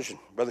had a vision.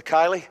 Brother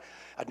Kiley,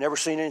 I'd never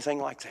seen anything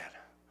like that.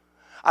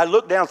 I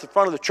looked down at the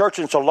front of the church,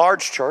 and it's a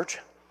large church.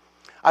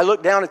 I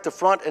looked down at the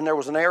front, and there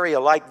was an area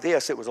like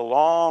this. It was a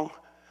long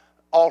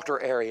altar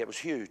area. It was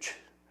huge.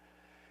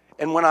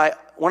 And when I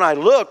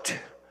looked,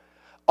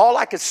 all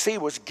I could see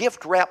was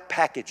gift-wrapped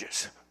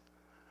packages.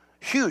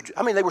 Huge.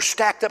 I mean, they were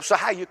stacked up so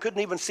high you couldn't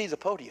even see the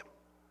podium.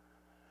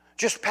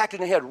 Just packed in.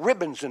 They had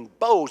ribbons and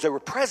bows. They were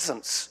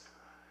presents.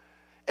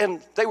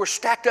 And they were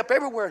stacked up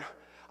everywhere.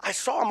 I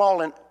saw them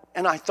all,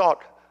 and I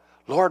thought,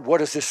 Lord, what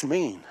does this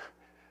mean?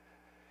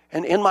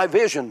 And in my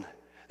vision,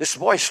 this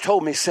voice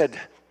told me, said,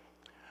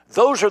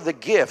 those are the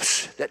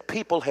gifts that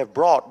people have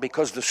brought,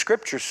 because the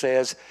scripture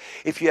says,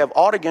 if you have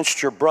aught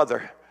against your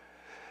brother,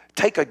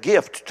 take a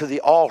gift to the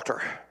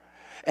altar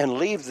and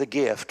leave the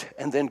gift,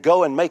 and then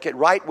go and make it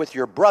right with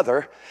your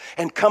brother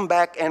and come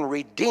back and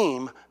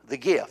redeem the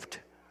gift.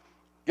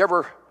 You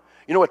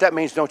know what that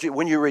means, don't you?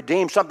 When you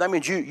redeem something, that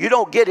means you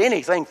don't get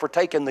anything for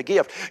taking the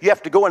gift. You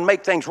have to go and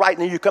make things right,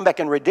 and then you come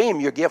back and redeem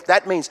your gift.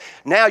 That means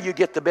now you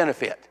get the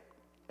benefit.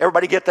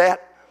 Everybody get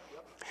that?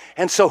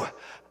 And so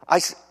I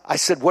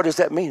said, what does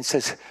that mean? It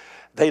says,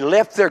 they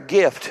left their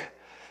gift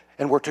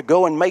and were to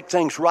go and make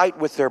things right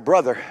with their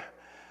brother,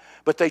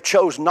 but they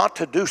chose not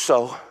to do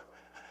so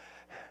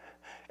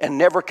and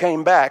never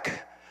came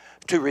back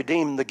to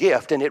redeem the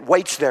gift, and it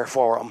waits there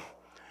for them.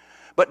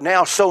 But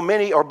now so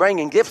many are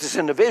bringing gifts.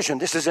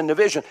 This is in the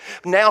vision.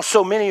 Now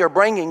so many are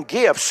bringing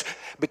gifts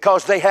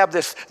because they have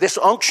this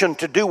unction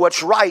to do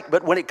what's right.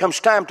 But when it comes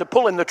time to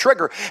pulling the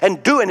trigger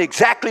and doing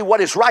exactly what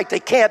is right,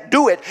 they can't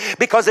do it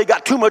because they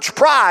got too much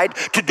pride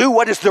to do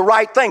what is the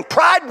right thing.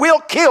 Pride will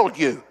kill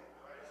you.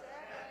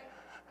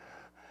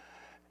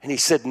 And he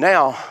said,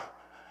 now,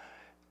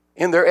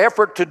 in their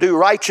effort to do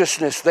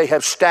righteousness, they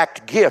have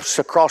stacked gifts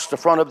across the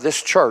front of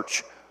this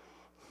church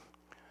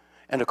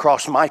and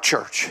across my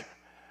church.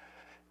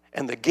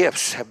 And the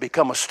gifts have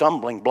become a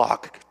stumbling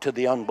block to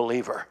the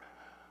unbeliever.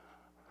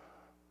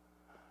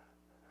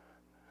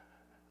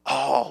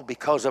 All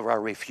because of our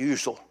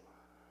refusal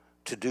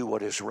to do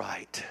what is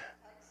right.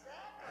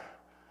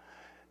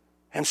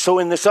 And so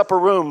in this upper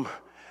room,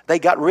 they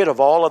got rid of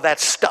all of that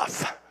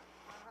stuff.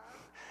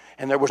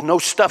 And there was no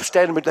stuff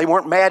standing, but they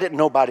weren't mad at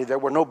nobody. There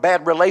were no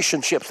bad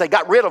relationships. They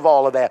got rid of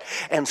all of that.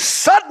 And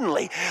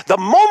suddenly, the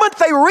moment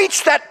they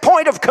reached that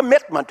point of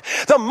commitment,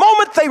 the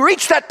moment they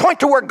reached that point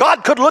to where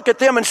God could look at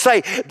them and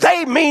say,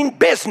 they mean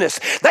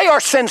business. They are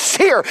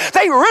sincere.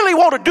 They really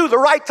want to do the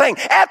right thing.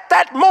 At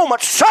that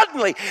moment,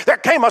 suddenly, there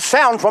came a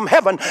sound from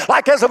heaven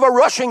like as of a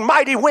rushing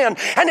mighty wind,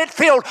 and it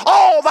filled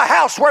all the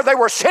house where they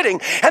were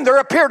sitting. And there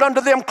appeared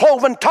unto them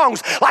cloven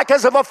tongues like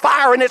as of a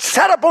fire, and it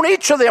sat upon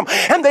each of them.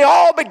 And they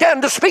all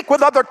began to speak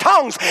with other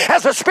tongues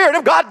as the Spirit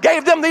of God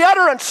gave them the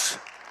utterance.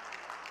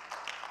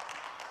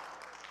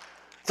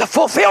 The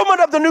fulfillment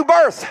of the new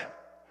birth.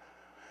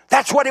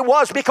 That's what it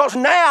was, because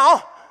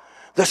now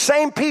the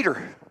same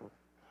Peter,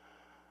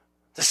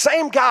 the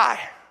same guy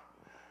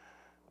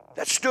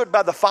that stood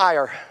by the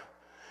fire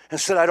and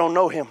said, I don't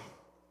know him.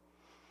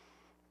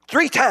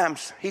 3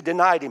 times he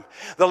denied him.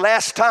 The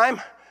last time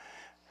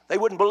they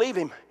wouldn't believe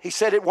him. He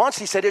said it once,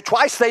 he said it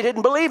twice, they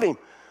didn't believe him.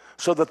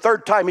 So the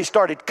 3rd time he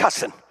started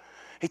cussing.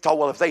 He thought,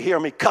 well, if they hear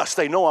me cuss,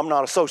 they know I'm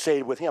not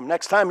associated with him.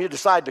 Next time you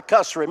decide to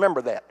cuss,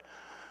 remember that.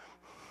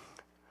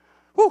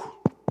 Woo.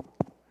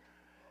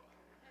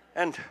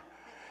 And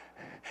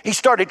he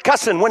started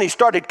cussing. When he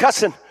started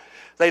cussing,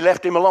 they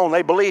left him alone.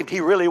 They believed he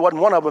really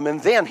wasn't one of them.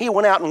 And then he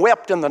went out and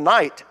wept in the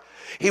night.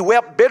 He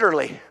wept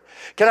bitterly.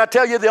 Can I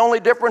tell you the only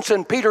difference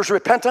in Peter's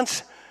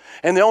repentance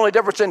and the only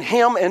difference in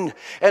him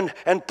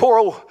and poor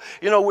old,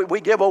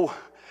 we give old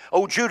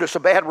Judas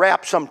a bad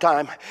rap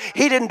sometime.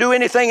 He didn't do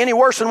anything any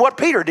worse than what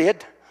Peter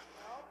did.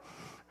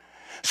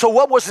 So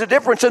what was the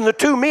difference in the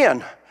 2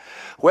 men?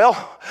 Well,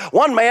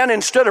 one man,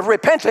 instead of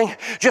repenting,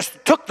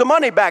 just took the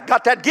money back,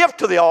 got that gift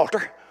to the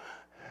altar,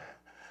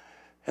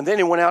 and then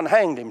he went out and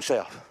hanged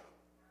himself.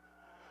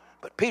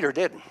 But Peter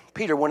didn't.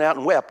 Peter went out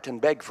and wept and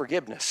begged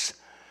forgiveness.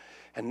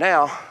 And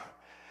now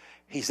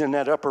he's in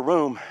that upper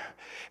room,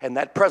 and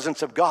that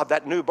presence of God,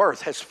 that new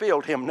birth, has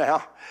filled him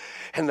now.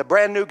 And the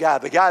brand new guy,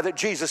 the guy that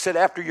Jesus said,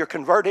 after you're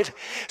converted.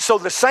 So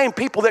the same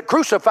people that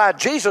crucified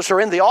Jesus are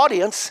in the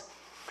audience.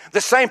 The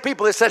same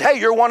people that said, hey,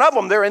 you're one of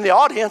them, they're in the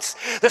audience.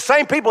 The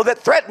same people that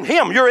threatened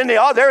him, they're in the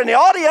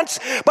audience.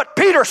 But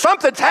Peter,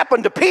 something's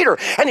happened to Peter.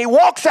 And he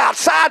walks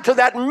outside to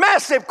that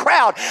massive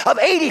crowd of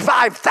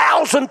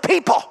 85,000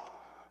 people.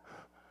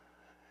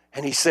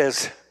 And he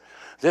says,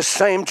 this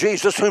same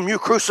Jesus whom you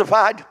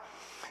crucified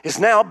is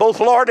now both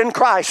Lord and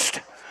Christ.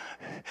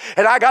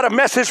 And I got a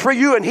message for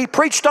you. And he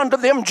preached unto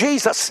them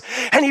Jesus.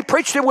 And he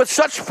preached it with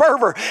such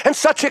fervor and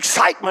such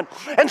excitement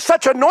and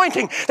such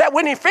anointing that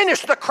when he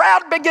finished, the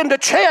crowd began to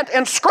chant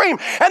and scream.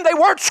 And they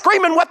weren't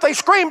screaming what they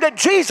screamed at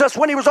Jesus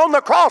when he was on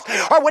the cross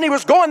or when he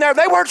was going there.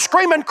 They weren't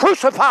screaming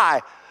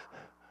crucify.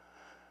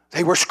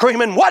 They were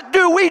screaming, what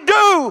do we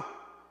do?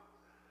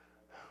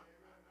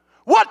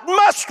 What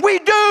must we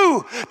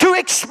do to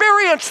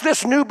experience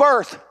this new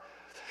birth?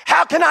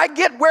 How can I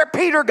get where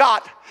Peter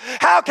got?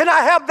 How can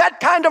I have that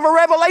kind of a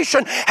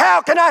revelation?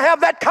 How can I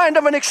have that kind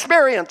of an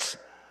experience?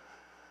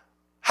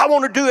 I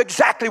want to do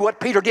exactly what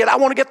Peter did. I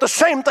want to get the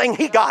same thing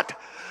he got.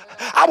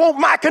 I want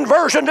my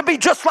conversion to be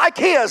just like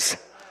his.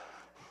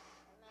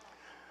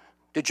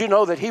 Did you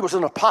know that he was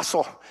an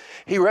apostle?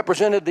 He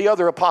represented the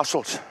other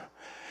apostles.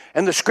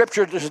 And the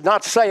scripture does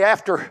not say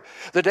after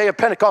the day of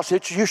Pentecost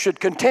that you should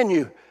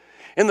continue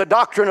in the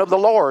doctrine of the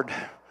Lord.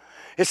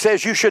 It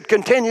says you should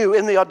continue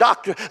in the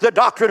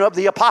doctrine of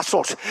the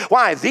apostles.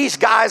 Why? These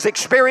guys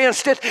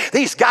experienced it.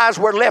 These guys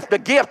were left a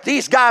gift.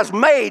 These guys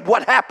made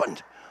what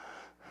happened.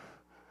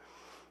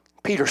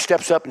 Peter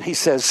steps up and he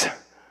says,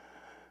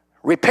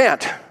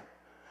 repent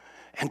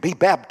and be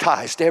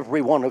baptized,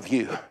 every one of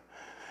you,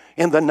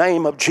 in the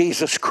name of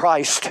Jesus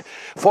Christ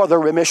for the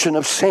remission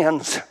of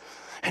sins,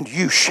 and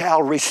you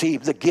shall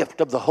receive the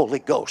gift of the Holy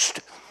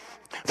Ghost.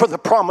 For the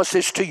promise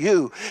is to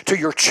you, to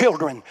your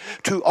children,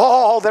 to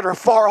all that are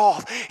far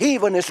off,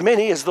 even as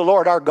many as the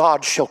Lord our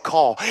God shall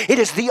call. It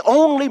is the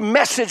only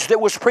message that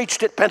was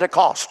preached at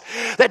Pentecost.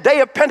 The day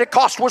of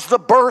Pentecost was the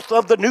birth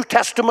of the New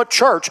Testament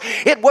church.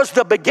 It was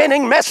the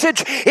beginning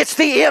message. It's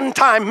the end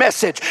time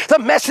message. The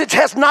message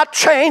has not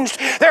changed.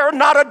 There are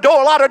not a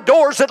lot of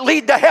doors that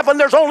lead to heaven.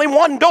 There's only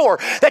one door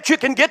that you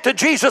can get to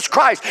Jesus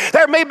Christ.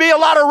 There may be a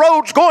lot of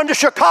roads going to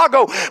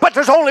Chicago, but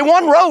there's only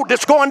one road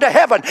that's going to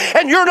heaven.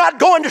 And you're not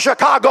going to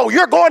Chicago.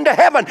 You're going to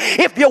heaven.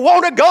 If you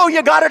want to go,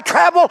 you got to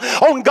travel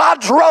on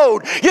God's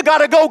road. You got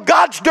to go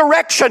God's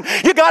direction.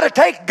 You got to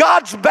take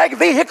God's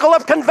vehicle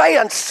of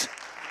conveyance.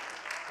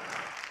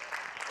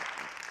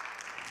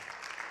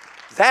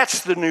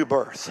 That's the new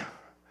birth.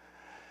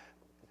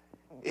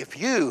 If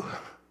you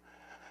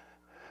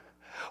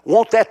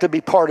want that to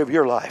be part of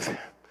your life,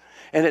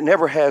 and it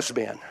never has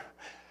been,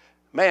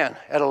 man,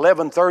 at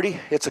 11:30,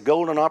 it's a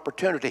golden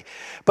opportunity.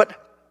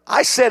 But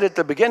I said at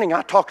the beginning,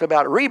 I talked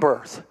about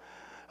rebirth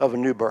of a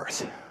new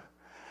birth.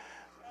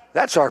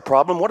 That's our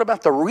problem. What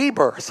about the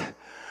rebirth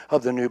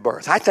of the new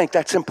birth? I think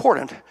that's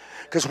important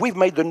because we've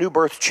made the new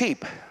birth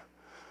cheap.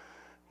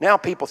 Now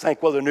people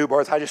think, well, the new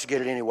birth, I just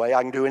get it anyway.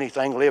 I can do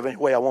anything, live any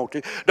way I want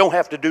to. Don't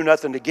have to do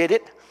nothing to get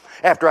it.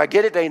 After I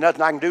get it, there ain't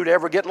nothing I can do to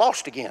ever get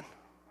lost again.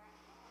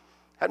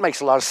 That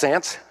makes a lot of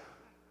sense.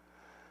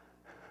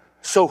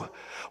 So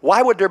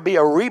why would there be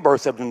a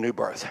rebirth of the new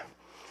birth?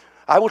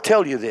 I will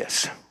tell you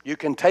this. You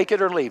can take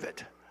it or leave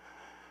it.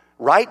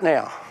 Right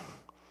now,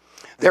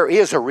 there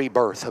is a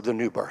rebirth of the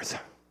new birth.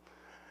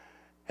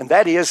 And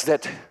that is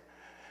that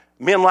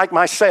men like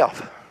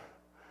myself,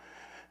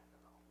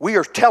 we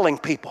are telling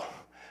people,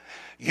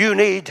 you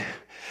need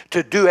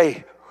to do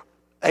a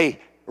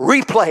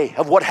replay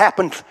of what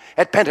happened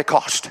at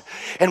Pentecost.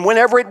 And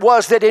whenever it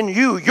was that in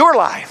you, your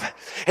life,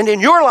 and in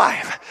your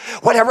life,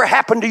 whatever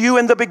happened to you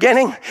in the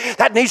beginning,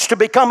 that needs to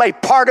become a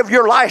part of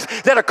your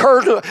life that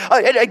occurs,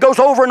 it goes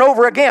over and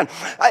over again.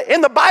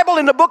 In the Bible,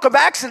 in the book of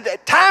Acts,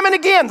 time and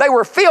again, they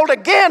were filled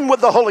again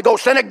with the Holy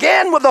Ghost and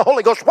again with the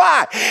Holy Ghost.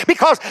 Why?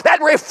 Because that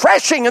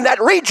refreshing and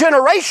that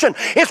regeneration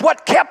is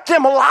what kept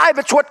them alive.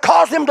 It's what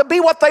caused them to be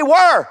what they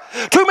were.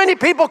 Too many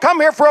people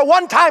come here for a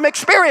one-time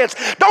experience.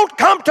 Don't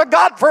come to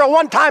God for a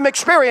one-time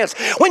experience.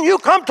 When you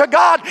come to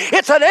God,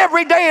 it's an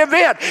everyday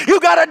event. You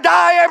got to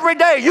die every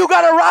day. You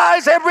got to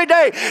rise every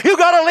day. You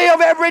got to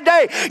live every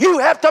day. You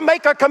have to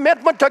make a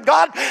commitment to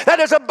God that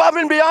is above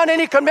and beyond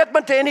any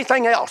commitment to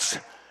anything else.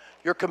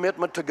 Your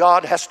commitment to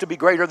God has to be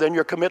greater than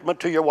your commitment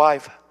to your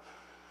wife.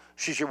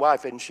 She's your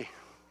wife, isn't she?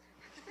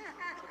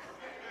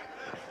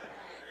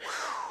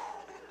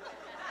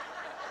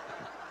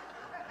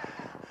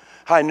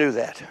 I knew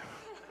that.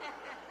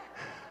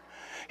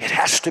 It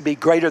has to be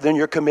greater than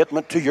your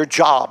commitment to your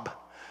job.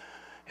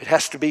 It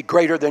has to be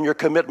greater than your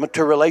commitment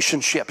to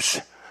relationships.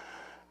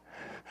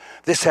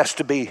 This has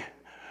to be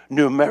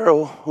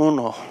numero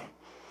uno.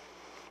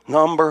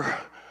 Number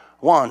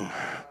one.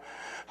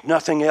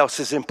 Nothing else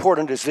as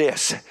important as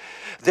this.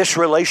 This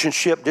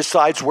relationship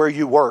decides where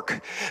you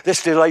work.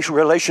 This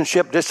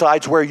relationship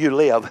decides where you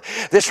live.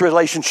 This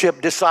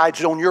relationship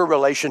decides on your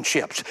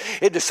relationships.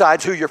 It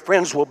decides who your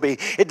friends will be.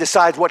 It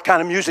decides what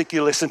kind of music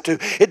you listen to.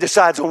 It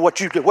decides on what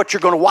you're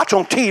going to watch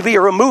on TV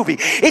or a movie.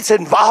 It's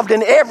involved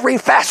in every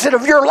facet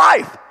of your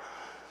life.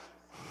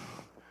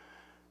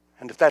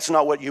 And if that's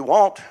not what you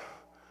want,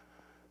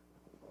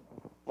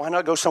 why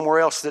not go somewhere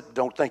else that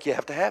don't think you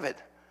have to have it?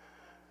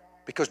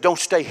 Because don't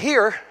stay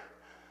here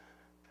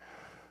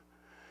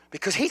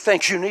because he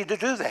thinks you need to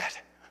do that.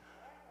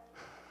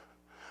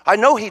 I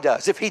know he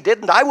does. If he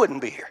didn't, I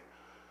wouldn't be here.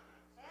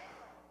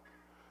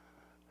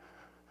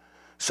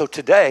 So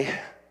today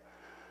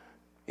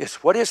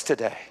what is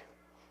today?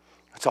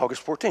 It's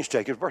August 14th,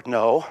 Jacob's birthday.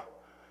 No.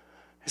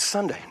 It's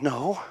Sunday.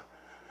 No.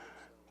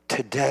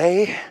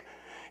 Today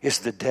is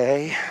the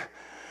day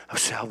of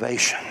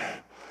salvation.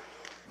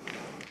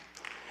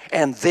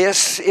 And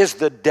this is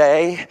the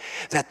day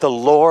that the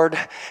Lord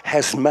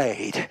has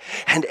made.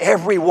 And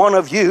every one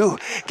of you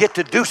get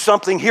to do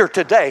something here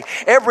today.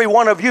 Every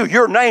one of you,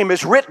 your name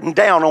is written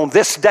down on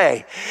this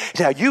day.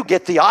 Now you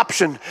get the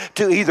option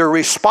to either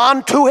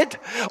respond to it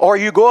or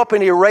you go up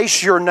and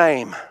erase your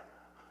name.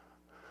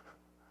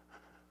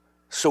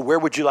 So where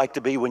would you like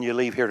to be when you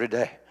leave here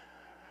today?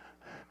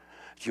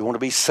 Do you want to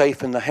be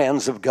safe in the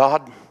hands of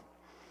God?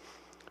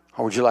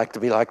 Or would you like to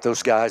be like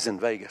those guys in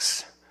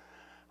Vegas?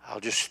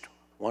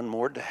 One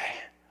more day.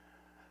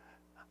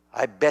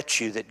 I bet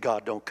you that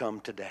God don't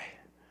come today.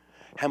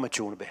 How much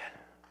you want to bet?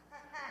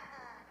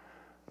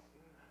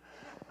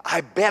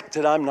 I bet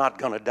that I'm not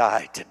going to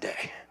die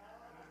today.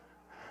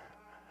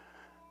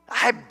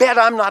 I bet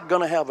I'm not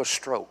going to have a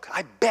stroke.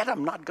 I bet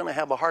I'm not going to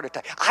have a heart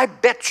attack. I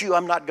bet you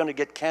I'm not going to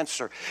get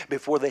cancer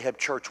before they have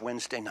church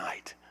Wednesday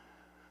night.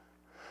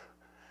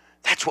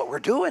 That's what we're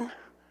doing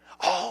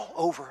all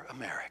over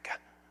America.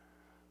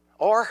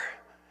 Or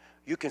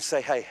You can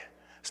say, hey,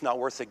 it's not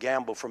worth the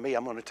gamble for me.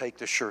 I'm going to take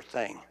the sure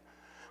thing.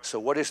 So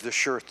what is the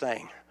sure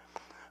thing?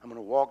 I'm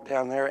going to walk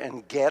down there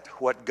and get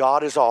what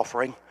God is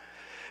offering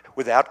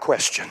without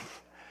question.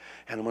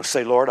 And I'm going to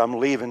say, Lord, I'm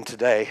leaving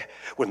today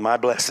with my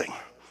blessing.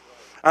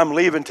 I'm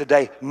leaving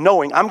today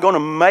knowing I'm going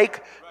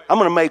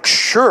to make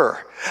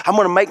sure. I'm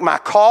going to make my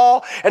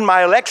call and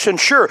my election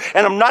sure.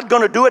 And I'm not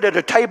going to do it at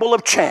a table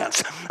of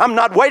chance. I'm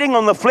not waiting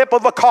on the flip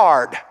of a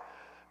card.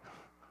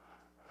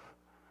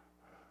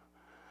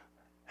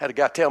 Had a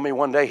guy tell me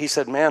one day, he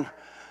said, man,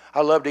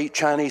 I love to eat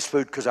Chinese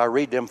food because I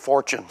read them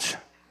fortunes.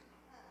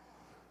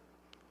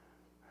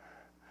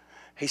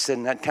 He said,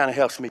 and that kind of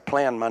helps me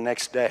plan my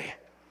next day.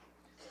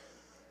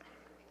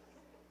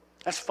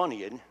 That's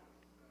funny, isn't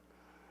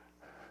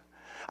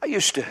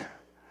it?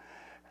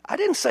 I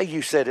didn't say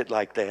you said it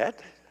like that.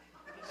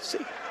 See?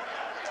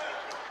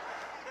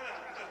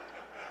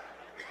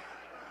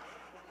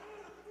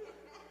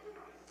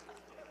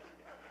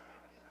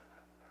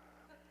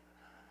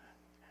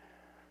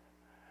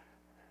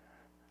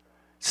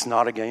 It's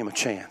not a game of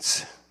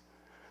chance.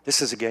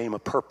 This is a game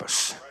of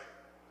purpose.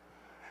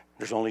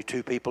 There's only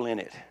two people in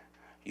it.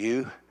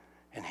 You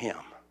and him.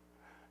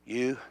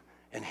 You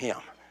and him.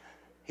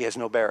 He has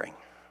no bearing.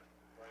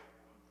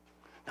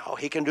 No,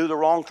 he can do the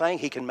wrong thing.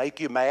 He can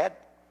make you mad.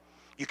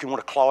 You can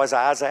want to claw his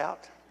eyes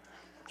out.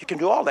 You can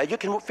do all that. You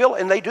can feel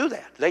it, and they do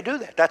that. They do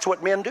that. That's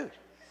what men do.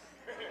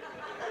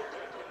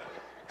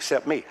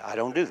 Except me. I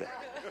don't do that.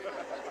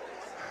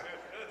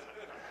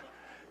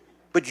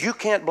 But you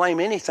can't blame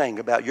anything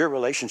about your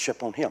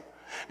relationship on him.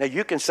 Now,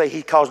 you can say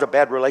he caused a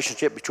bad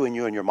relationship between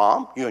you and your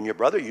mom, you and your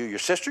brother, you and your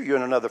sister, you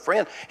and another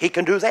friend. He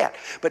can do that.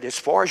 But as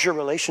far as your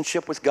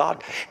relationship with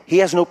God, he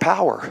has no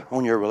power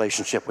on your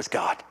relationship with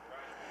God.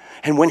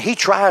 And when he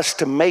tries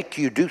to make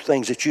you do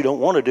things that you don't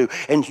want to do,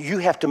 and you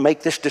have to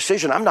make this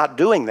decision, I'm not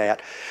doing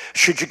that.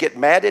 Should you get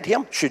mad at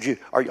him?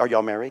 Are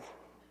y'all married?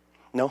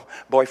 No?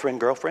 Boyfriend,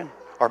 girlfriend?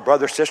 Or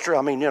brother, sister?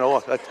 I mean, help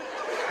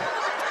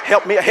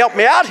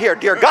me out here.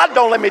 Dear God,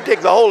 don't let me dig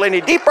the hole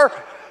any deeper.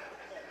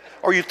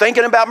 Are you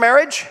thinking about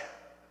marriage?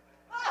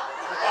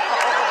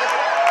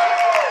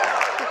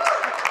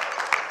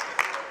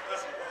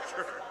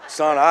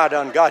 Son, I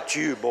done got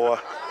you, boy.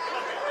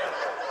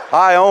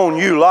 I own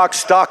you lock,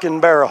 stock,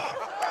 and barrel.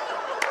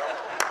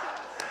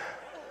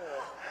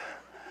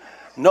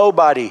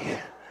 Nobody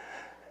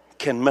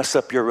can mess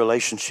up your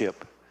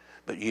relationship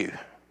but you.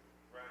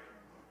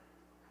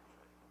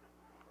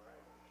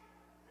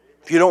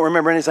 If you don't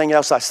remember anything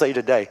else I say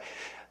today,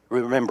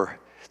 remember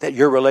that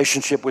your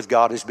relationship with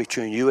God is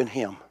between you and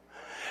him.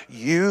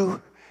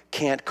 You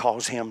can't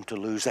cause him to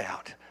lose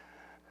out.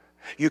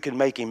 You can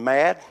make him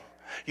mad.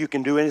 You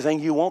can do anything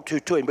you want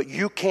to him, but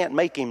you can't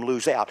make him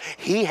lose out.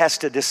 He has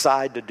to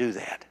decide to do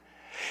that.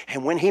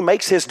 And when he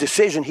makes his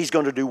decision, he's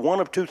going to do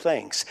one of two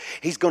things.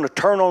 He's going to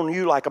turn on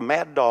you like a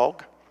mad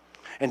dog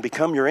and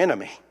become your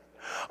enemy.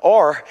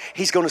 Or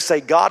he's going to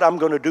say, God, I'm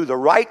going to do the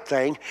right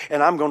thing,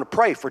 and I'm going to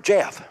pray for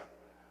Jeff.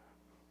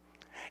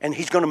 And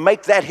he's going to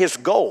make that his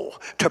goal,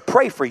 to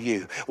pray for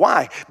you.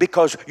 Why?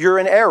 Because you're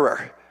in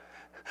error.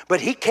 But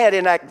he can't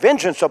enact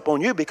vengeance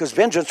upon you because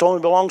vengeance only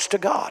belongs to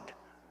God.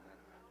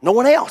 No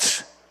one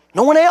else.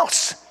 No one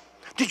else.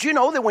 Did you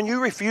know that when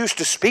you refuse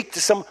to speak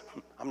to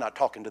I'm not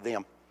talking to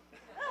them.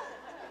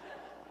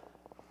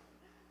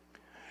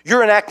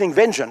 You're enacting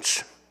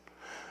vengeance.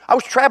 I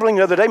was traveling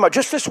the other day,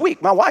 just this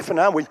week, my wife and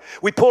I,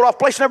 we pulled off a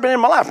place never been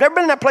in my life. Never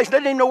been in that place,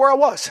 didn't even know where I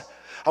was.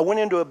 I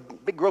went into a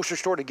big grocery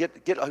store to get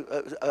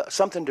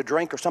something to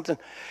drink or something.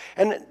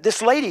 And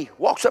this lady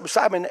walks up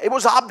beside me, and it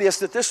was obvious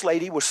that this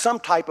lady was some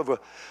type of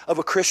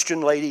a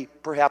Christian lady,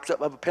 perhaps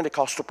of a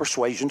Pentecostal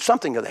persuasion,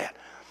 something of that.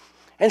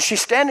 And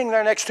she's standing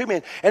there next to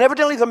me, and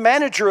evidently the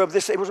manager of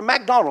this, it was a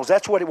McDonald's,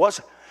 that's what it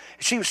was.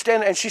 She was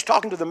standing, and she's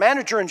talking to the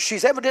manager, and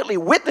she's evidently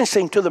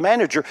witnessing to the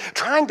manager,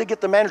 trying to get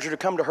the manager to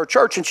come to her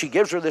church, and she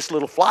gives her this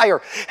little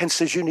flyer and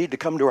says, you need to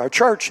come to our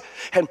church.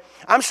 And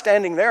I'm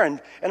standing there, and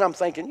I'm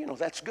thinking,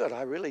 that's good.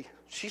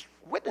 She's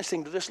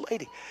witnessing to this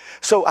lady.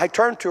 So I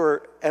turned to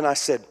her, and I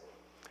said,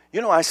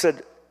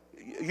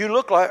 you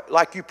look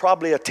like you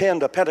probably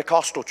attend a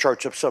Pentecostal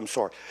church of some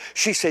sort.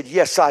 She said,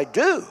 yes, I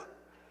do.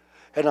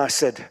 And I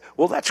said,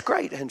 well, that's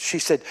great. And she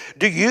said,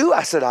 do you?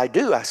 I said, I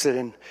do. I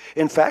said,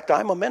 in fact,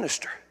 I'm a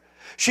minister.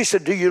 She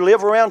said, do you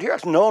live around here? I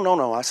said,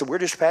 no. I said, we're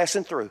just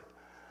passing through.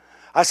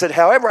 I said,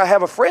 however, I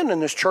have a friend in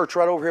this church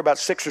right over here about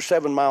 6 or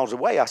 7 miles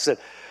away. I said,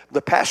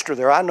 the pastor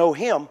there, I know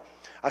him.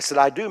 I said,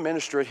 I do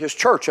minister at his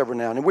church every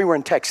now and then. We were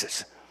in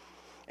Texas.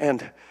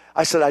 And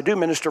I said, I do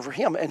minister for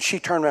him. And she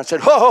turned around and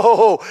said,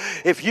 ho,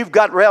 if you've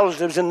got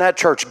relatives in that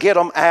church, get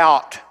them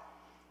out.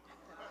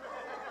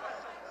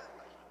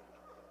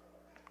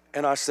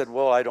 And I said,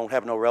 well, I don't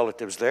have no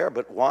relatives there,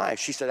 but why?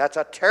 She said, that's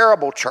a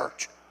terrible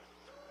church.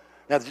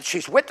 Now,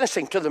 she's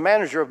witnessing to the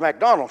manager of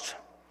McDonald's.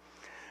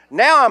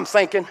 Now I'm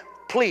thinking,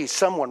 please,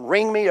 someone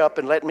ring me up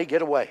and let me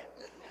get away.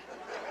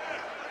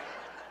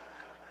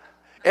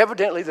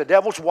 Evidently, the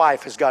devil's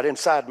wife has got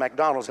inside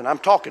McDonald's, and I'm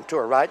talking to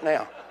her right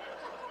now.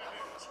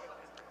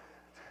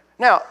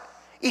 Now,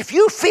 if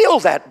you feel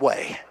that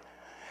way,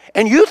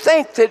 and you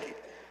think that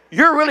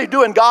you're really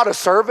doing God a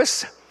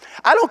service,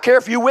 I don't care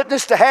if you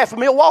witness to half of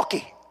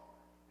Milwaukee.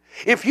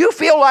 If you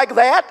feel like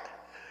that,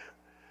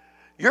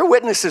 your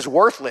witness is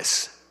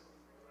worthless.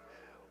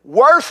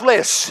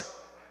 Worthless.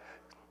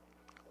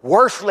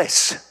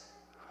 Worthless.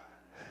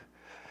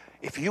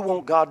 If you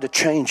want God to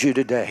change you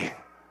today,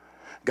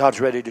 God's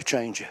ready to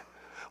change you.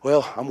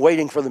 Well, I'm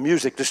waiting for the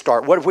music to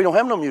start. What if we don't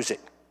have no music?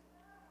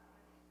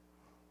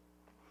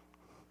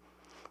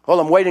 Well,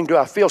 I'm waiting till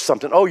I feel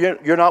something. Oh,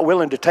 you're not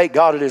willing to take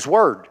God at His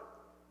word.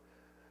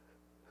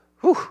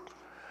 Whew.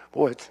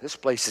 Boy, this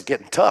place is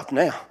getting tough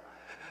now.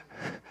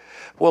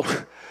 Well,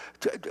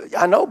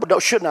 I know,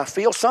 but shouldn't I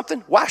feel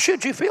something? Why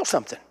should you feel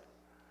something?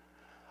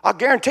 I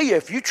guarantee you,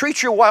 if you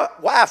treat your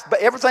wife,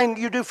 but everything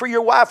you do for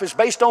your wife is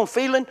based on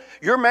feeling,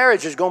 your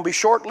marriage is going to be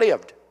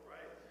short-lived.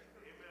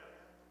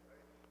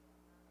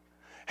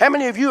 How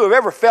many of you have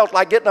ever felt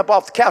like getting up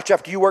off the couch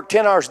after you work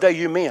 10 hours a day,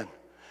 you men?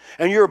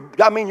 And you're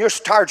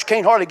tired, you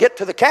can't hardly get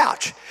to the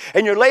couch.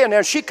 And you're laying there,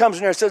 and she comes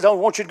in there and says, I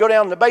want you to go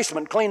down in the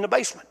basement and clean the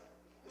basement.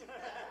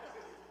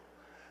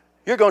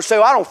 You're going to say,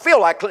 well, I don't feel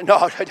like cleaning.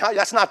 No,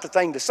 that's not the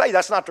thing to say.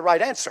 That's not the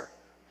right answer.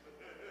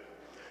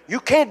 You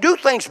can't do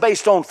things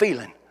based on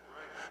feeling.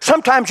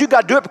 Sometimes you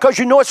got to do it because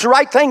you know it's the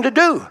right thing to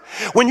do.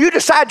 When you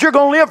decide you're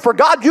going to live for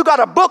God, you got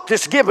a book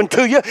that's given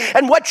to you,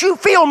 and what you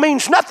feel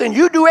means nothing.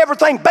 You do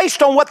everything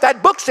based on what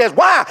that book says.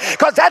 Why?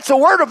 Because that's the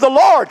word of the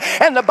Lord,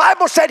 and the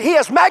Bible said He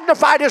has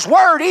magnified His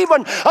word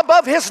even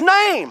above His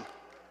name.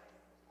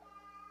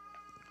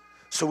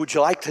 So would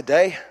you like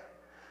today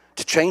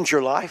to change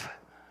your life?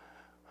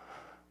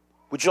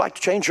 Would you like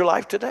to change your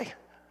life today?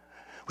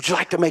 Would you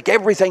like to make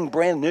everything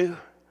brand new?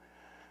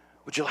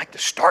 Would you like to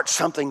start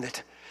something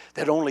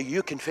that only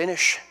you can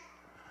finish?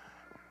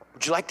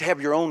 Would you like to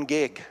have your own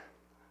gig?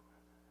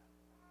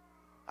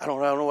 I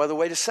don't know no other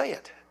way to say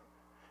it.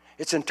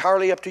 It's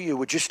entirely up to you.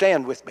 Would you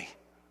stand with me?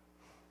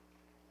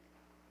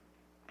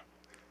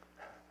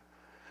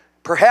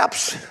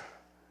 Perhaps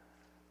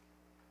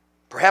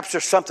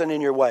there's something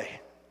in your way.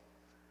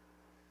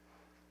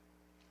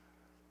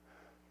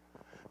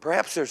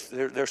 Perhaps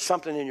there's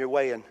something in your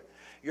way and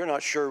you're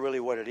not sure really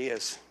what it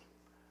is.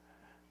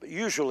 But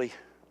usually,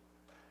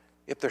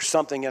 if there's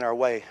something in our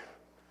way,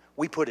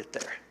 we put it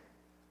there.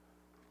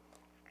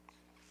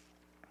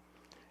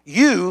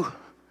 You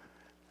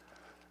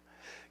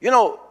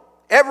know,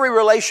 every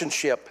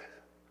relationship,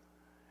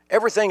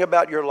 everything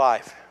about your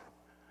life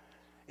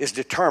is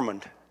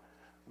determined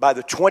by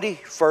the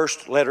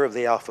 21st letter of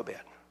the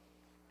alphabet.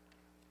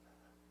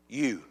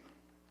 You.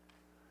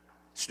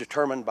 It's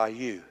determined by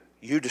you.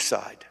 You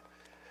decide.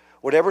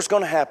 Whatever's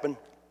going to happen,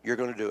 you're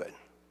going to do it.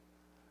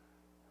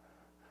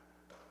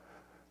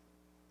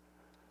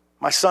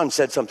 My son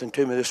said something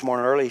to me this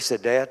morning early. He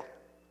said, Dad,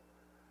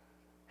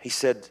 he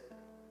said,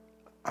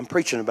 I'm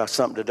preaching about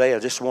something today. I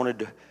just wanted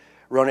to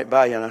run it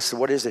by you. And I said,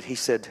 what is it? He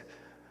said,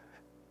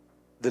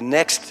 the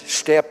next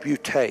step you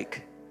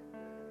take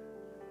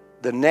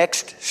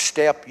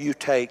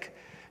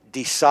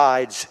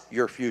decides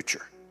your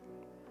future.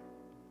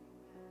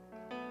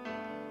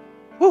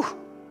 Whew.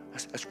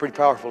 That's pretty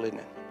powerful, isn't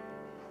it?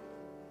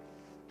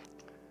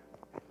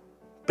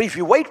 But if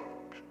you wait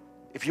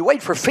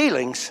for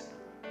feelings,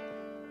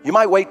 you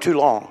might wait too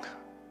long.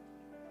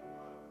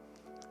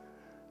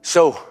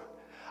 So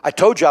I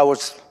told you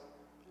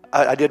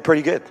I did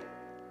pretty good.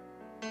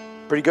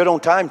 Pretty good on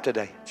time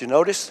today. Did you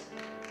notice?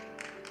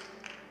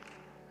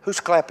 Who's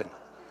clapping?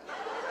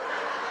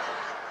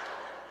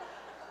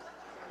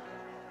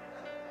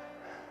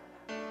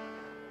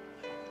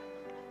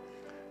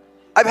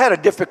 I've had a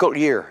difficult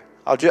year.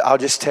 I'll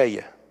just tell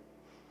you.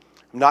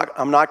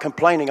 I'm not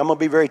complaining. I'm going to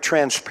be very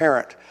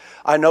transparent.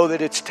 I know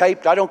that it's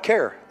taped. I don't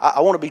care.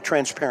 I want to be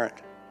transparent.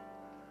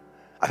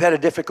 I've had a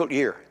difficult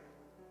year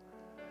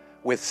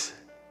with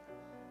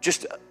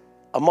just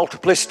a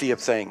multiplicity of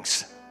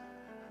things.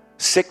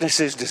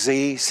 Sicknesses,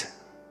 disease,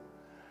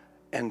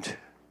 and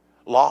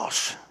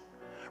loss.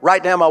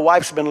 Right now, my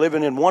wife's been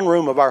living in one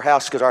room of our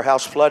house because our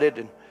house flooded,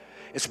 and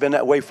it's been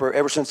that way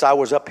ever since I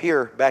was up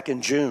here back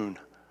in June.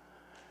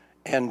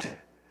 And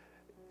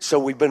so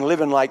we've been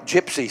living like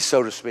gypsies,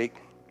 so to speak.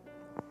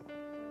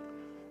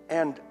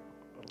 And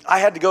I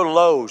had to go to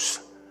Lowe's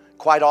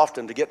quite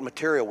often to get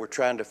material. We're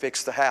trying to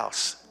fix the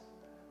house.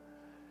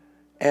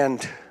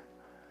 And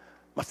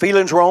my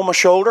feelings were on my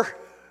shoulder.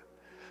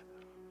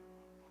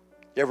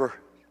 You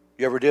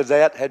ever did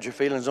that? Had your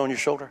feelings on your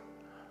shoulder?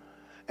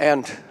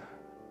 And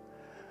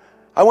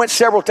I went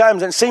several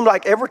times, and it seemed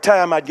like every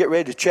time I'd get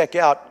ready to check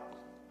out,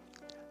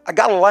 I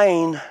got a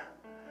lane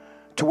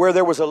to where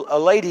there was a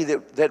lady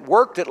that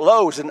worked at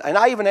Lowe's. And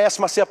I even asked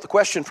myself the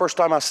question first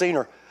time I seen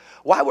her,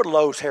 why would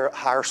Lowe's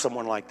hire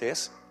someone like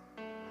this?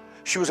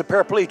 She was a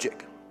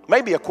paraplegic,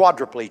 maybe a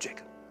quadriplegic.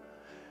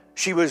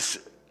 She was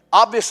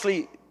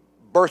obviously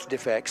birth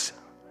defects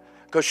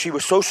because she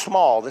was so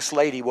small, this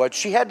lady was.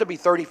 She had to be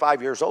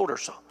 35 years old or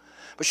so.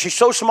 But she's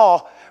so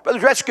small, Brother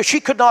Jessica, she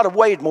could not have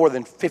weighed more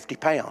than 50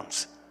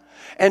 pounds.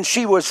 And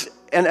she was,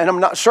 and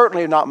I'm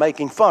certainly not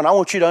making fun. I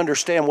want you to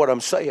understand what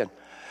I'm saying.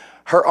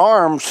 her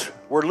arms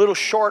were little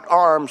short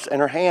arms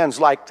and her hands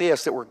like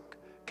this that were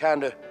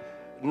kind of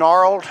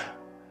gnarled.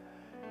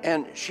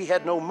 And she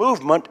had no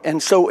movement.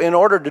 And so in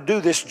order to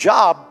do this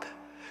job,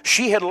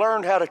 she had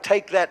learned how to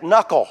take that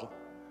knuckle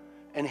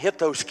and hit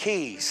those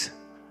keys.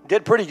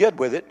 Did pretty good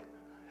with it.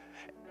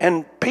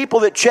 And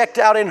people that checked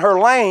out in her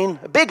lane,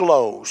 big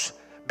lows,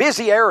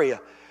 busy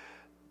area,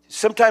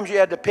 sometimes you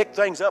had to pick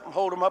things up and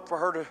hold them up for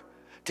her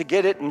to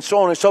get it and so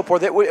on and so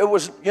forth. It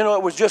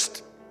was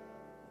just,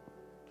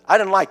 I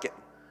didn't like it.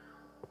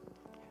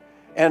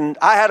 And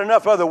I had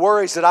enough other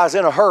worries that I was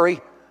in a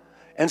hurry.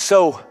 And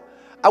so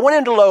I went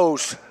into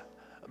Lowe's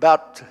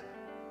about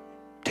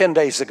 10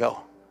 days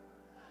ago.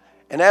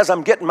 And as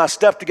I'm getting my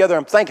stuff together,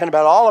 I'm thinking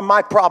about all of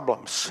my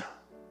problems.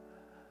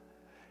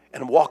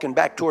 And I'm walking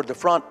back toward the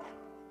front.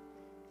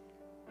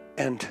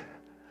 And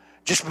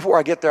just before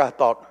I get there, I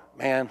thought,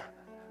 man,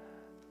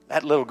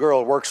 that little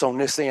girl works on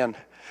this end.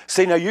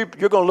 See, now you're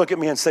going to look at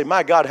me and say,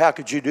 my God, how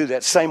could you do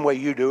that? Same way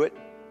you do it.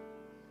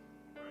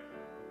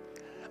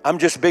 I'm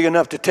just big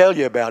enough to tell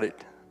you about it.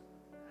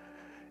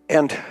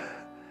 And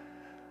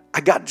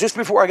just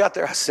before I got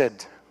there, I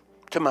said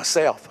to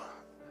myself,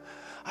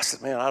 I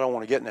said, man, I don't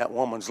want to get in that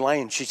woman's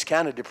lane. She's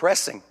kind of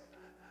depressing,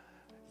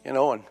 and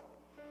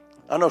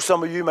I know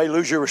some of you may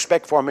lose your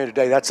respect for me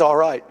today. That's all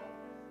right.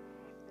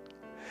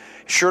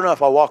 Sure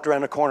enough, I walked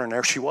around the corner and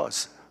there she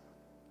was.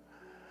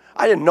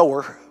 I didn't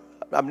know her.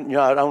 I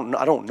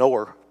don't know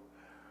her.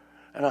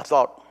 And I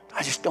thought,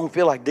 I just don't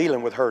feel like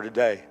dealing with her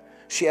today.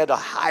 She had a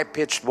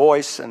high-pitched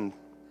voice, and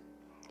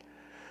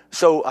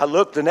so I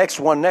looked. The next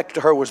one next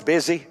to her was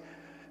busy,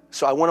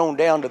 so I went on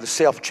down to the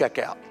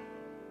self-checkout.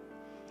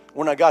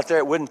 When I got there,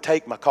 it wouldn't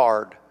take my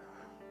card.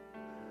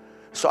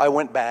 So I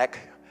went back.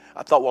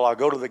 I thought, well, I'll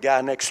go to the guy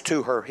next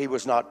to her. He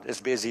was not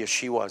as busy as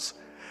she was.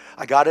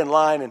 I got in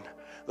line, and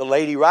the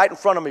lady right in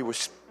front of me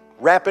was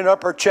wrapping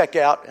up her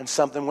checkout, and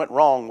something went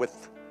wrong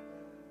with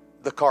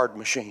the card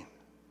machine.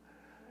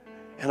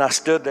 And I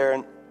stood there,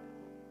 and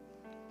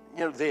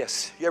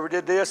this. You ever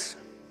did this?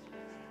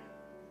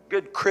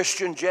 Good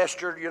Christian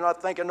gesture. You're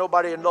not thinking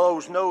nobody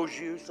knows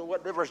you, so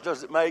what difference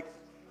does it make?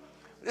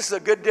 This is a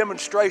good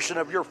demonstration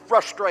of you're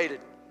frustrated.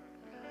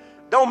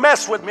 Don't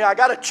mess with me. I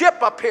got a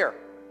chip up here.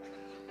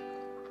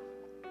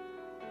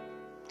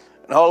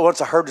 And all at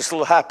once I heard this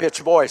little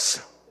high-pitched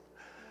voice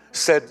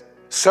said,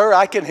 sir,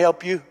 I can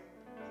help you.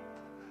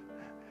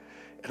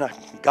 And I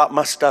got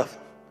my stuff.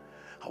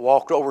 I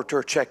walked over to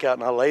her checkout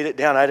and I laid it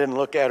down. I didn't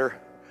look at her.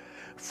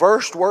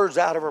 First words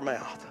out of her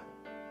mouth,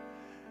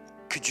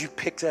 could you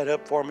pick that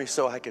up for me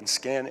so I can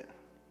scan it?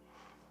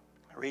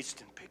 I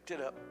reached and picked it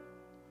up.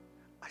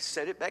 I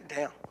set it back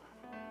down.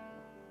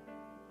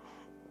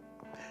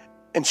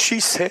 And she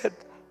said,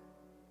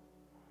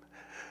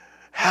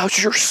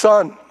 how's your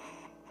son?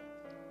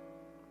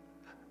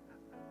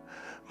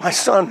 My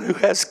son who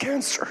has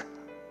cancer.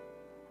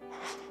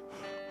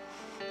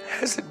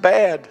 Has it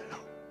bad?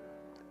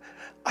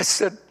 I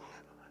said,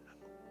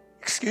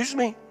 excuse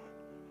me?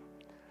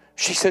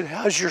 She said,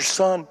 how's your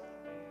son?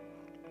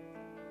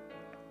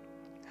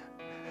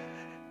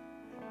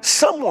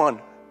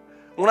 Someone,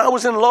 when I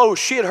was in Lowe's,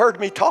 she had heard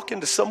me talking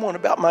to someone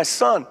about my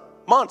son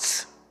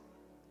months.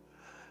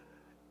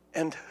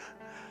 And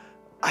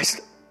I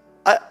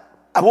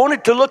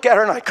wanted to look at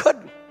her and I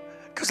couldn't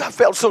because I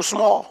felt so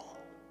small.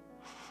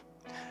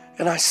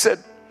 And I said,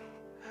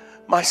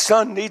 my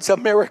son needs a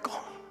miracle.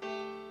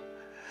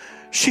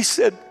 She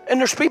said, and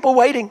there's people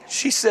waiting.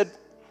 She said,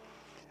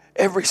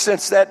 ever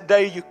since that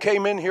day you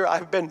came in here,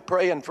 I've been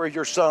praying for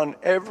your son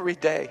every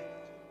day.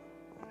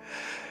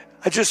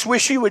 I just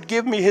wish you would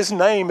give me his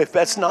name if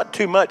that's not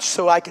too much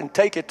so I can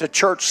take it to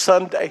church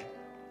Sunday.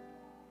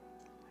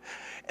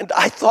 And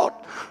I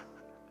thought,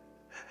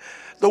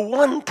 the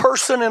one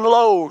person in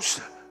Lowe's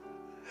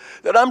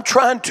that I'm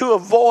trying to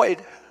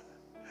avoid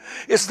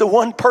is the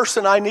one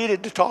person I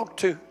needed to talk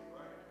to.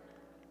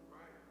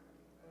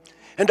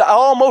 And I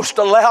almost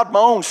allowed my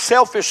own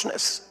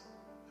selfishness,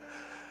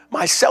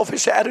 my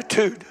selfish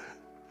attitude,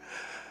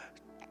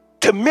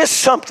 to miss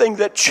something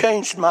that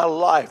changed my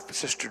life,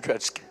 Sister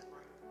Dretzky.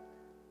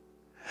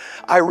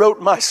 I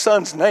wrote my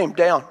son's name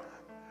down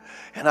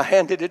and I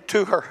handed it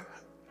to her.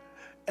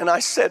 And I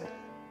said,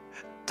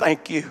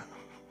 thank you.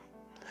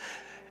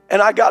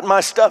 And I got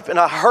my stuff and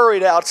I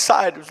hurried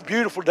outside. It was a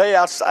beautiful day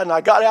outside. And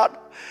I got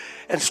out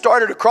and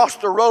started across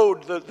the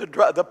road,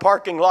 the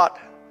parking lot.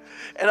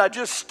 And I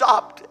just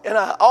stopped and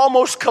I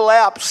almost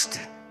collapsed.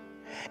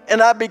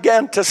 And I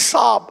began to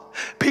sob.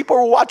 People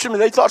were watching me.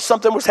 They thought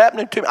something was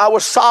happening to me. I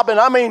was sobbing.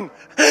 I mean,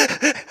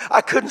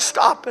 I couldn't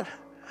stop it.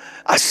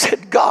 I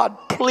said, God,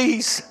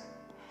 please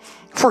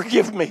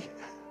forgive me.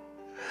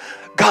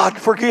 God,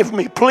 forgive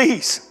me,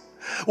 please.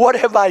 What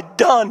have I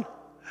done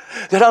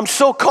that I'm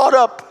so caught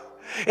up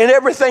in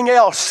everything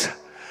else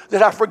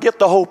that I forget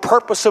the whole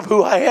purpose of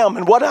who I am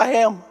and what I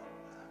am?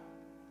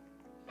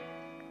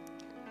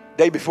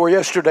 Day before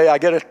yesterday, I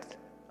get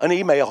an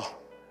email,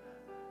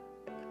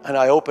 and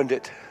I opened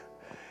it,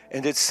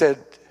 and it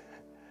said,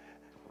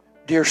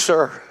 Dear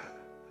sir,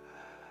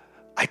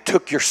 I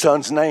took your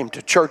son's name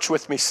to church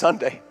with me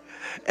Sunday.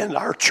 And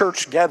our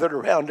church gathered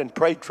around and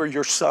prayed for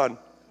your son.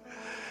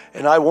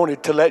 And I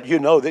wanted to let you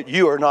know that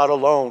you are not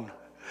alone.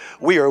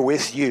 We are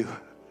with you.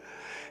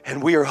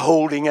 And we are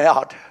holding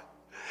out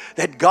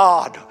that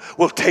God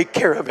will take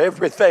care of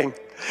everything.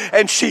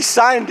 And she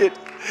signed it,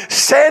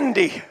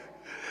 Sandy,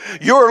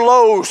 your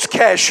Lowe's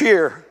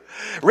cashier.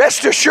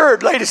 Rest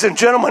assured, ladies and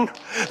gentlemen,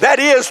 that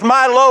is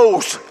my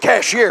Lowe's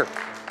cashier.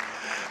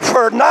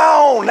 For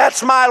now on,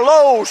 that's my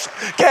Lowe's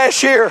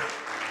cashier.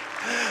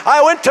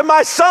 I went to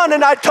my son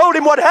and I told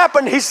him what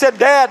happened. He said,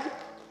 Dad,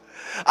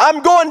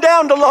 I'm going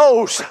down to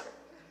Lowe's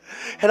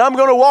and I'm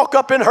going to walk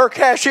up in her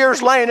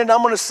cashier's lane and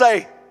I'm going to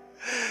say,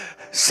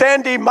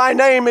 Sandy, my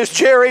name is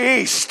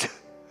Jerry East.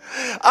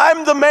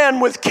 I'm the man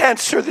with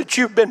cancer that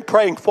you've been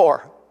praying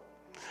for.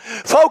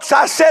 Folks,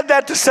 I said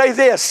that to say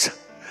this.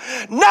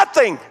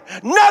 Nothing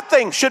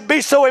should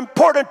be so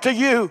important to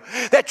you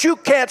that you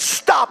can't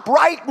stop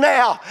right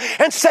now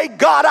and say,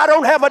 God, I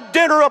don't have a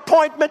dinner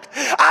appointment.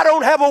 I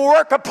don't have a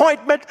work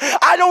appointment.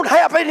 I don't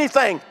have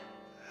anything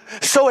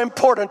so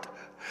important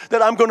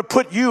that I'm going to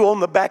put you on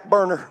the back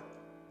burner.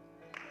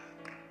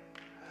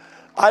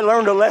 I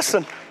learned a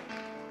lesson.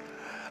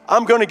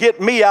 I'm going to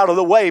get me out of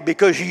the way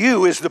because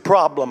you is the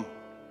problem.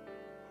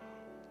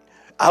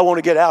 I want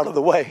to get out of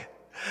the way.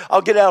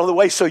 I'll get out of the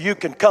way so you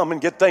can come and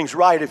get things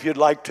right if you'd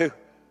like to.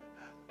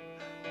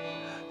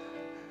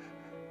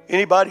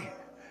 Anybody?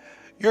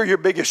 You're your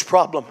biggest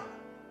problem.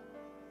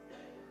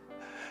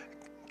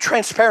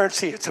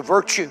 Transparency, it's a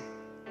virtue.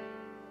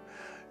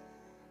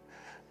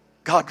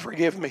 God,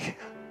 forgive me.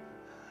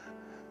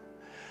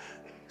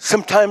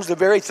 Sometimes the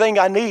very thing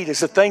I need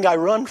is the thing I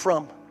run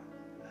from.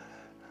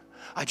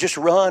 I just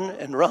run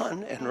and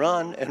run and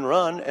run and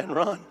run and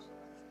run.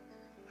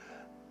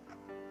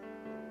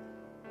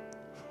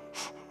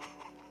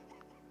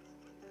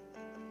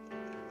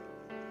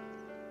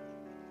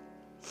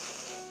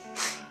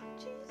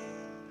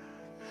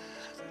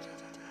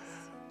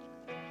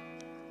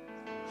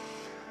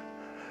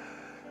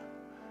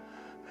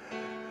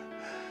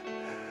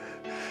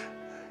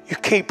 You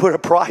can't put a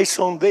price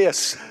on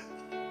this.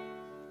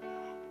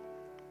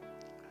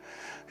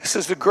 This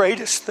is the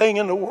greatest thing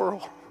in the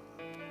world.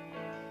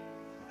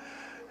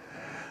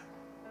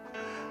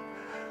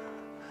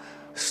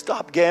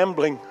 Stop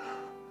gambling.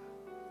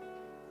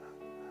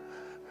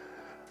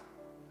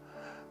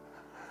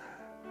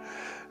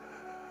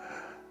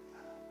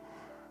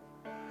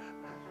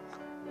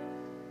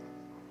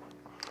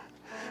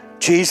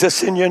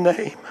 Jesus, in your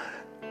name,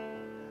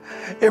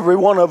 every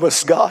one of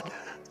us, God.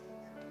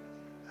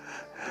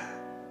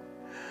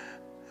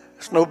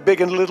 There's no big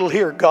and little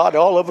here, God.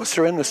 All of us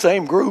are in the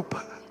same group.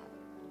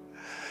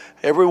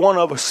 Every one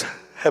of us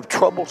have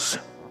troubles.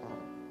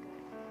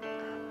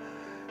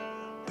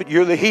 But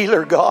you're the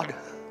healer, God,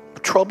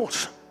 of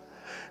troubles,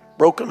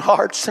 broken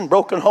hearts and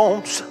broken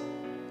homes.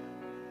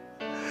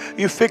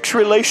 You fix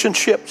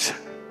relationships.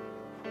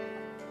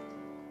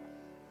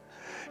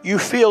 You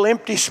fill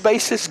empty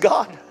spaces,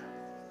 God,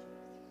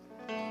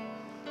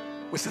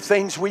 with the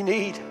things we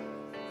need.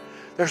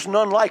 There's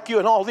none like you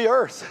in all the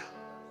earth.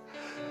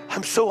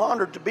 I'm so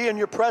honored to be in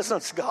your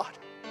presence, God.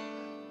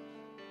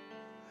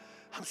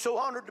 I'm so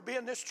honored to be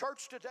in this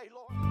church today,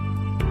 Lord.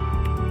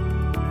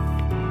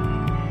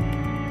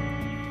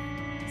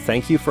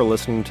 Thank you for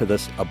listening to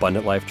this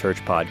Abundant Life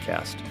Church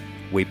podcast.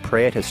 We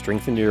pray it has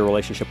strengthened your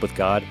relationship with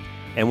God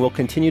and will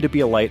continue to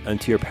be a light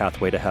unto your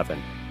pathway to heaven.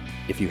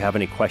 If you have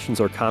any questions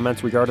or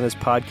comments regarding this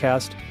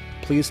podcast,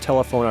 please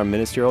telephone our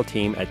ministerial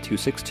team at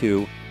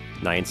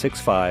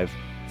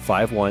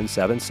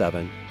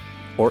 262-965-5177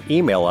 or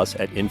email us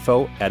at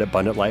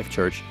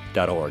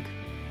info@abundantlifechurch.org.